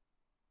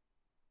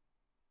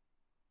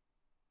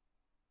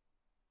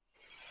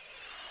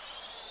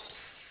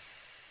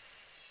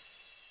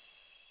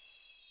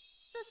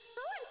 The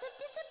thorns have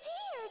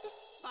disappeared!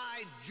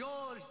 By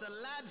George, the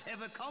lads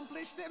have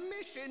accomplished their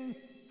mission.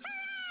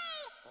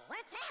 Hooray!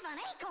 Let's have an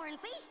acorn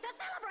feast to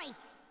celebrate!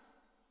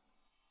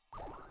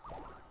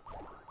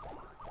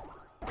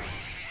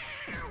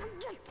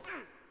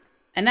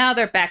 And now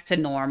they're back to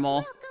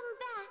normal. Welcome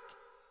back!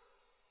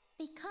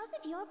 Because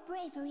of your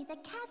bravery, the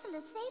castle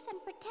is safe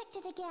and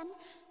protected again.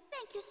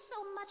 Thank you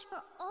so much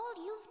for all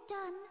you've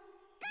done.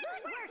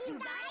 Good work, you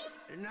guys!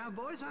 Now,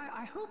 boys,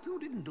 I hope you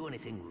didn't do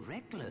anything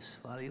reckless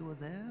while you were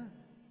there.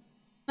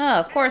 Oh,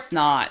 of course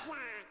not.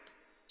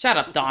 Shut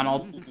up,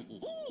 Donald.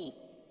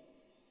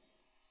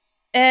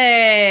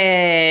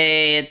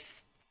 Hey,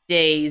 it's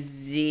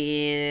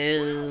Daisy.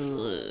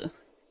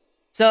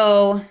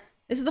 So,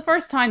 this is the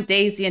first time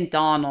Daisy and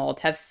Donald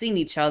have seen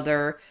each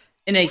other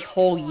in a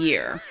whole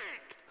year.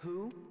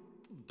 Who?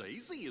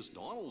 Daisy is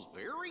Donald's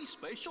very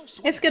special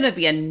sweetheart. It's gonna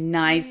be a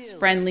nice,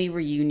 friendly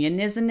reunion,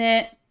 isn't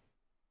it?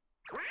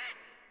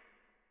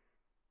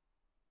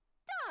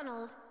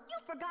 Donald, you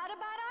forgot about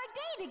our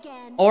date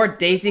again. Or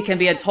Daisy can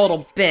be a total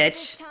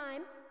bitch.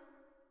 Time.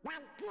 I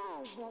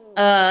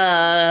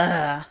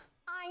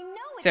know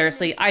it's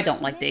Seriously, an I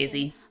don't like important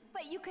Daisy. mission,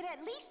 but you could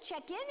at least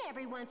check in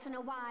every once in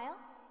a while.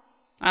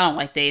 I don't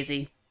like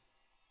Daisy.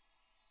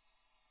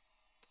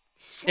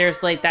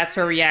 Seriously, that's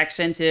her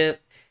reaction to,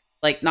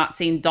 like, not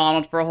seeing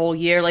Donald for a whole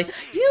year. Like,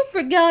 you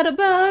forgot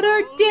about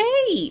our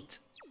date!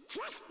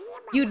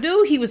 You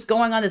knew he was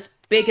going on this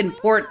big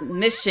important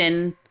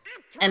mission,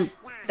 and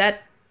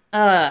that,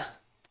 I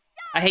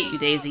hate you,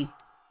 Daisy.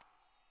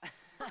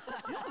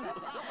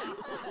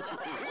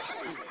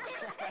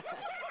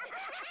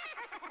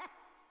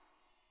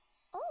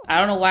 I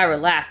don't know why we're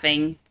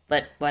laughing,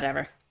 but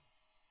whatever.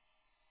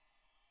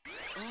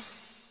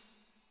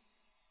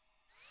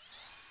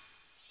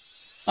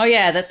 Oh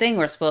yeah, the thing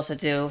we're supposed to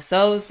do.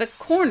 So the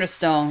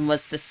cornerstone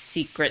was the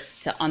secret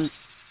to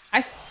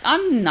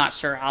I'm not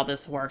sure how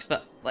this works,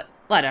 but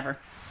whatever.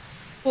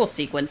 Cool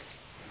sequence.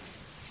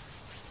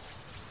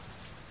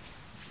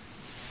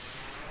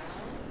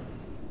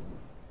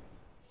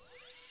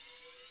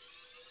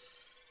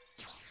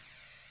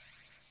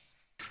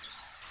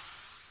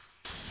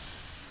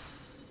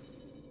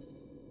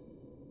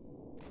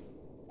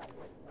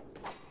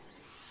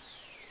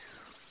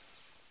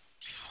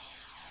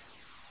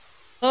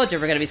 Told you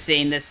we're gonna be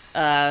seeing this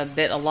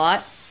bit a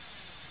lot.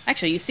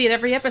 Actually, you see it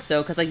every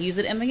episode because I use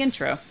it in my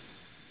intro.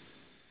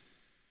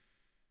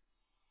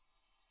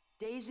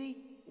 Daisy,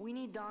 we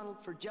need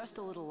Donald for just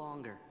a little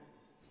longer.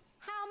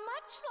 How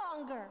much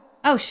longer?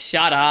 Oh,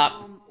 shut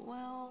up.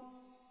 Well...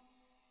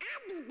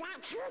 I'll be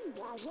back soon,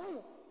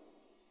 Daisy.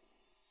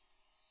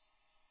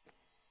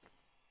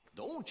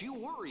 Don't you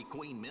worry,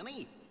 Queen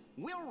Minnie.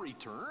 We'll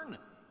return.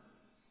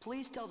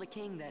 Please tell the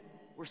king that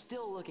we're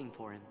still looking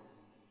for him.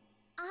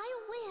 I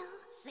will.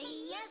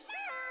 See you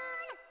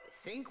soon.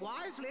 Think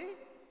wisely.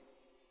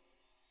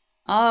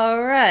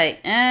 Alright,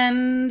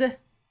 and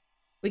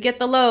we get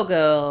the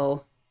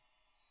logo.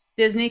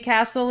 Disney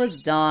Castle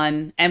is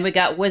done, and we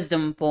got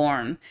Wisdom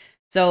form.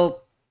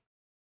 So,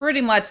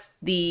 pretty much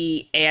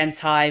the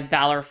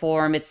anti-Valor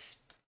form. It's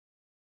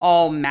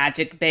all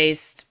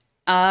magic-based.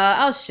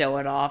 I'll show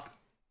it off.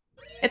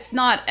 It's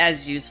not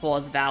as useful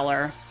as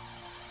Valor.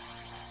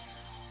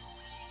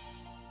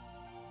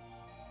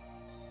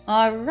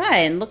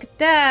 Alright, and look at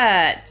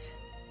that!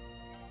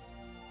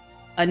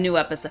 A new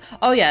episode.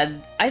 Oh yeah,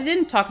 I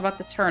didn't talk about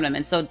the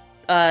tournament. So,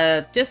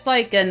 just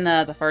like in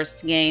the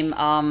first game,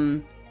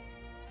 the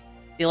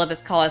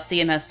Olympus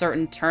Coliseum has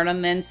certain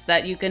tournaments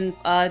that you can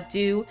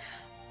do.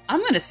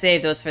 I'm gonna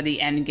save those for the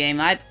end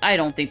game. I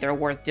don't think they're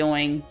worth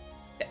doing.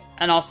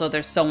 And also,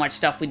 there's so much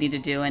stuff we need to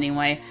do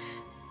anyway.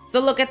 So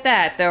look at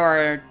that. There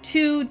are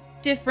 2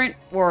 different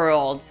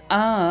worlds.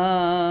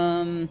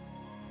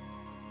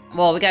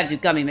 Well, we gotta do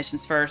gummy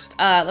missions first.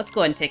 Let's go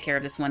ahead and take care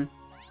of this one.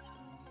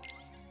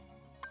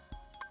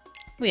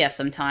 We have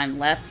some time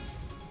left.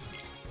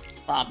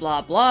 Blah,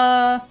 blah,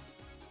 blah.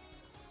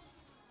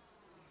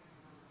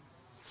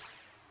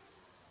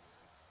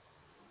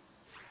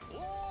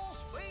 Full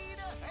speed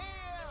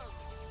ahead.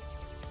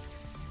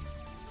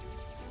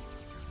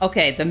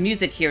 Okay, the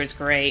music here is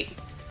great.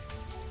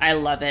 I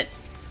love it.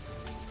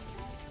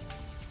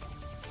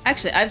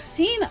 Actually, I've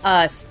seen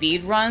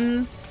speed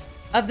runs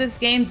of this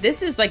game.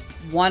 This is like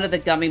one of the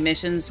gummy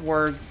missions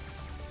where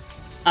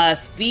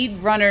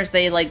speed runners,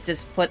 they like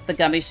just put the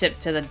gummy ship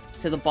to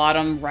the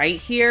bottom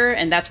right here,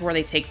 and that's where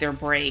they take their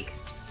break.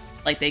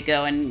 Like they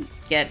go and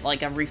get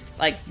like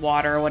like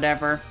water or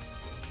whatever.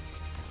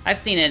 I've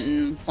seen it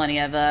in plenty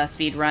of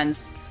speed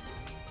runs.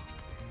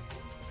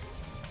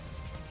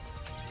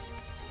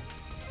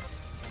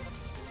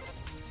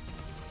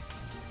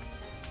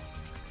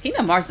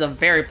 Kingdom Hearts is a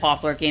very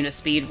popular game to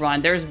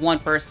speedrun. There's one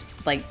person,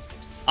 like,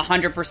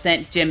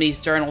 100% Jiminy's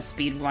Journal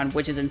speedrun,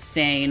 which is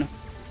insane.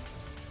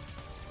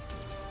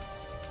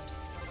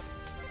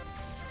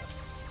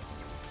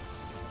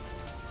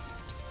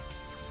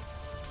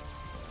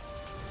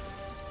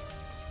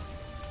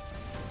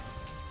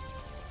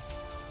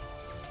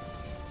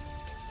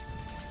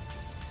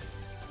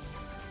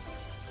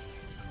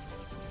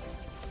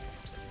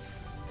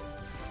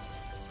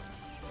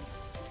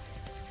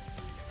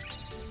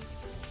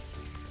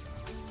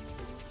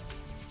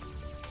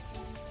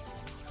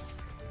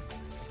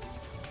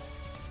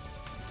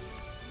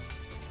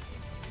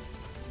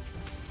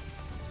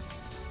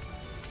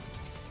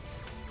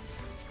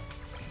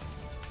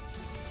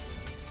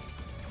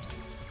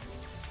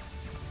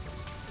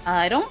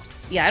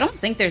 I don't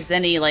think there's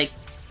any, like,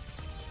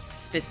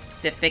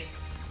 specific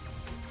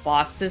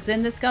bosses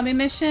in this gummy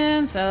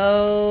mission,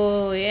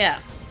 so, yeah.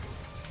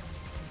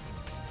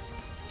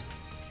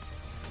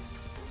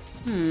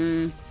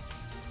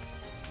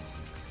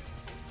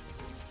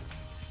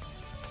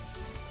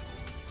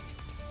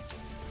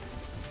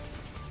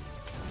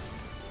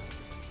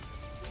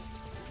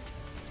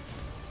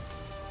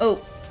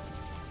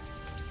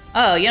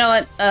 Oh, you know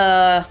what,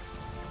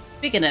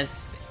 speaking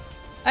of,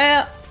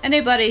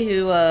 anybody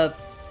who,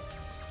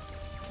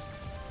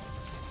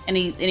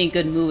 any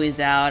good movies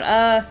out,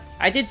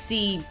 I did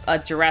see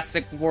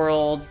Jurassic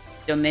World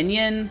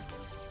Dominion,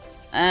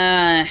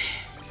 kinda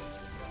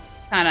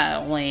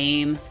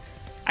lame.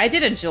 I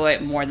did enjoy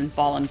it more than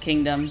Fallen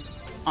Kingdom,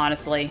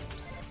 honestly.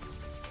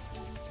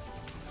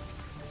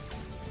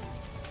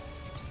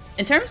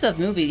 In terms of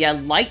movie, yeah,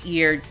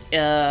 Lightyear,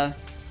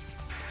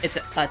 it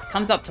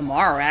comes out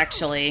tomorrow,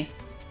 actually.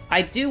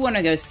 I do want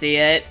to go see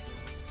it.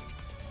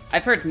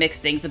 I've heard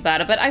mixed things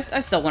about it, but I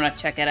still want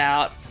to check it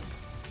out.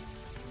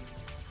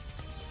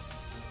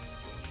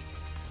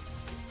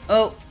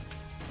 Oh.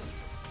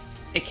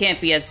 It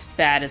can't be as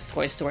bad as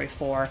Toy Story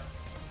 4.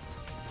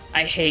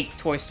 I hate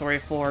Toy Story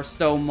 4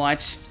 so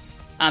much.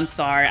 I'm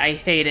sorry, I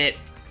hate it.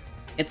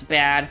 It's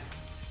bad.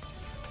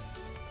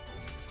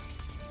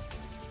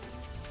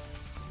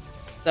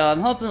 So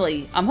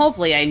hopefully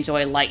I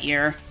enjoy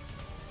Lightyear.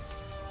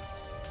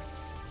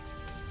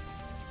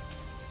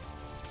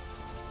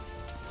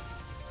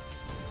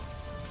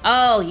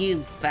 Oh,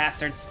 you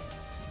bastards.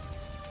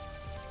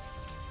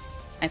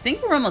 I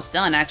think we're almost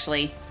done,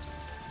 actually.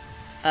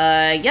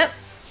 Yep.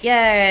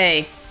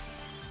 Yay!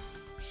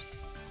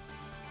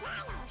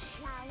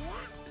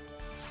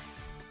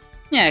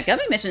 Yeah,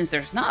 gummy missions,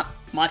 there's not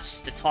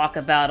much to talk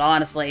about,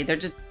 honestly. They're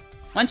just...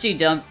 Once you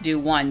don't do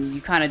one,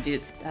 you kind of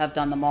have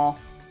done them all.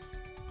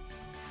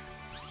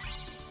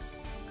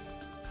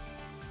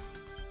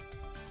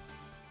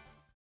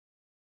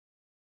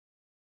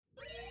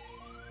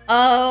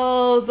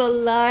 Oh, the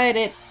light,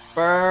 it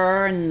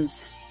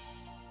burns.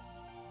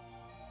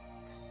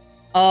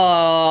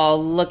 Oh,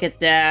 look at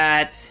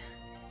that.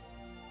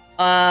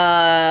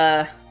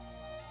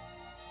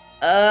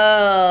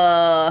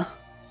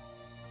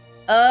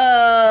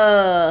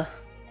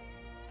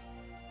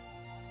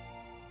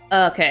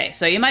 Okay,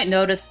 so you might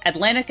notice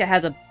Atlantica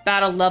has a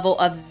battle level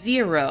of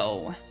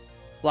 0.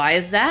 Why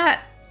is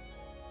that?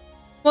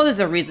 Well, there's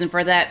a reason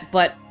for that,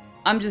 but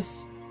I'm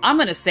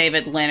gonna save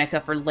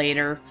Atlantica for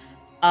later.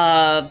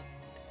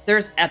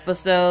 There's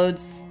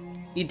episodes.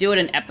 You do it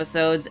in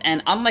episodes,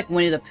 and unlike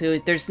Winnie the Pooh,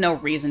 there's no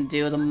reason to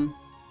do them.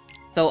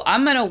 So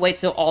I'm gonna wait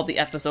till all the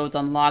episodes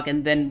unlock,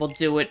 and then we'll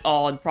do it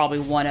all in probably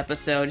one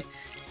episode.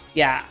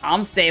 Yeah,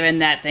 I'm saving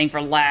that thing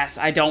for last.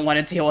 I don't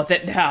want to deal with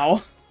it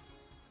now.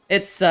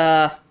 It's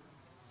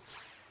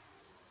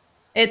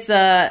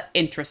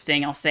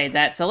interesting, I'll say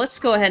that. So let's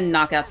go ahead and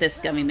knock out this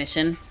gummy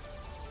mission.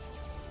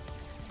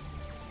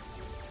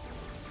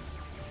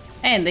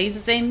 And they use the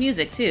same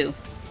music, too.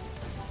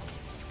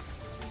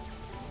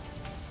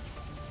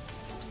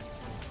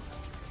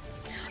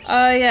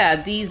 Yeah,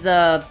 these,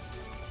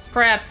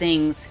 crab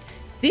things.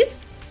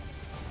 This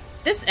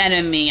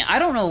enemy, I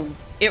don't know,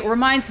 it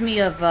reminds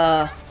me of,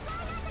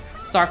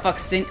 Star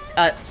Fox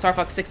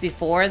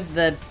 64,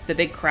 the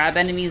big crab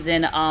enemies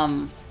in,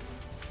 what's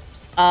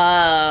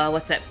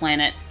that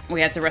planet? We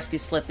have to rescue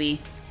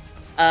Slippy.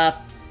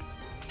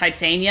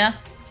 Titania?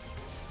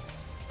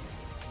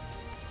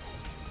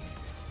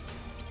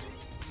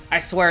 I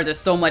swear there's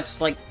so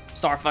much, like,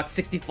 Star Fox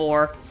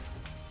 64.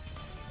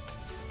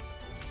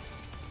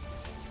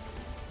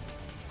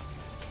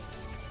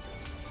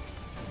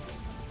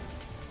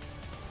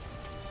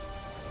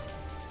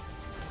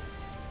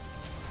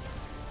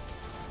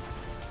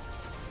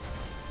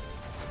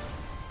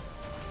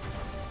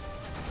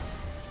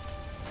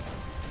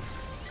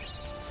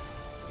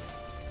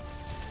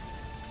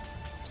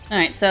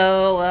 Alright,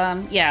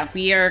 so, yeah,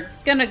 we are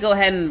gonna go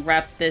ahead and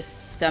wrap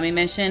this gummy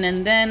mission,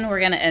 and then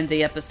we're gonna end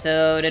the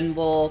episode, and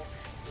we'll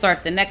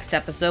start the next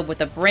episode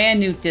with a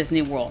brand new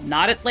Disney world.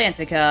 Not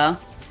Atlantica,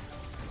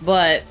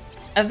 but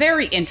a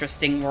very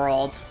interesting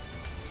world.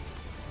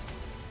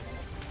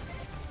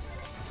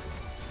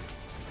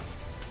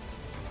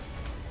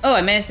 Oh,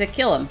 I managed to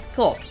kill him.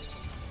 Cool.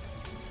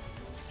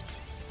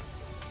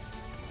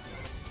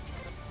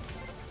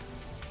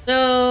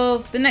 So,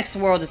 the next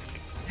world is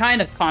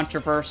kind of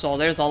controversial.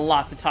 There's a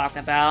lot to talk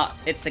about.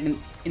 It's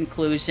an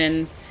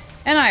inclusion,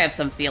 and I have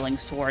some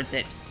feelings towards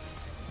it.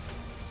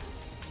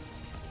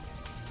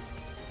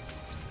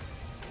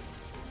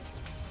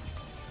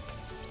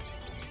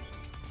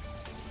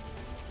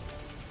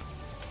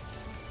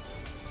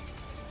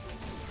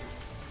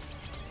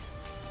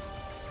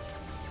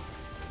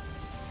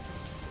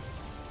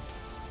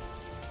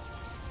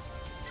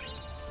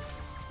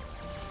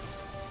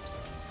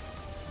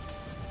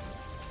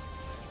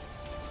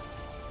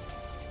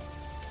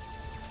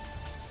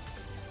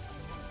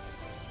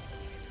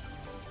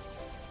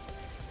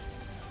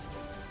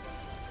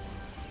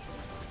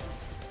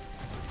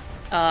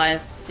 I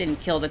didn't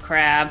kill the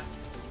crab.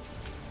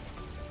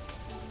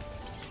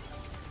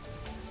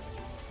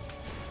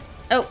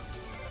 Oh.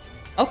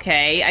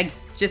 Okay, I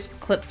just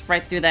clipped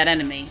right through that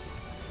enemy.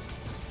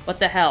 What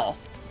the hell?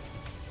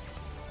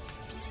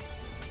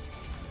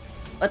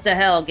 What the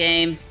hell,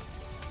 game?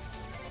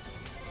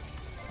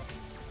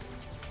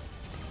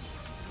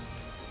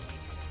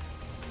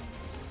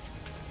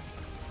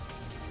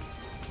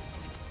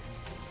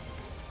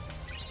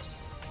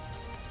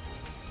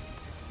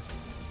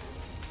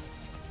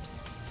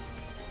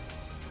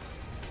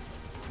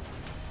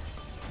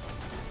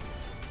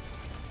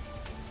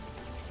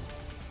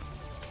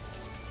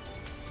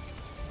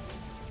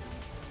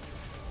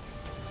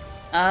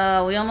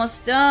 We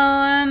almost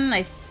done?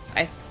 I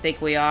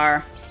think we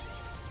are.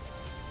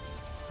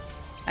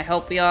 I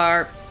hope we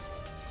are...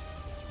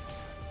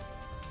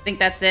 I think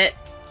that's it.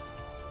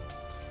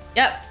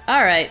 Yep,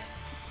 alright.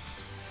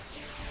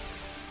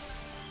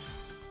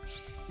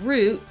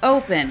 Route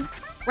open.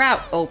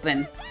 Route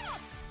open.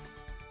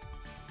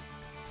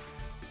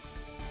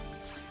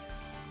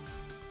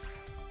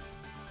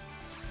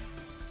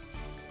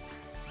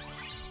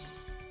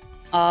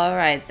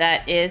 Alright,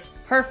 that is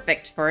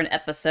perfect for an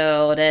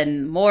episode.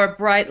 And more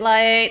bright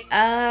light.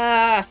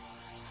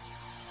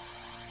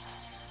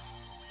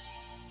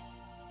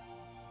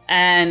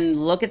 And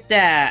look at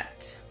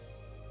that.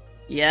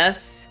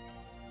 Yes.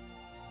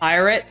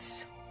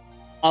 Pirates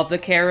of the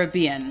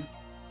Caribbean.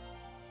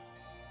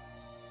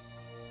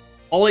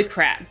 Holy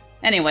crap.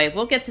 Anyway,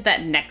 we'll get to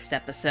that next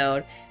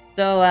episode.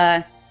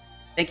 So,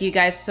 thank you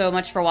guys so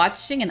much for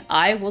watching, and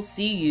I will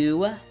see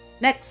you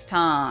next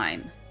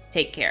time.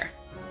 Take care.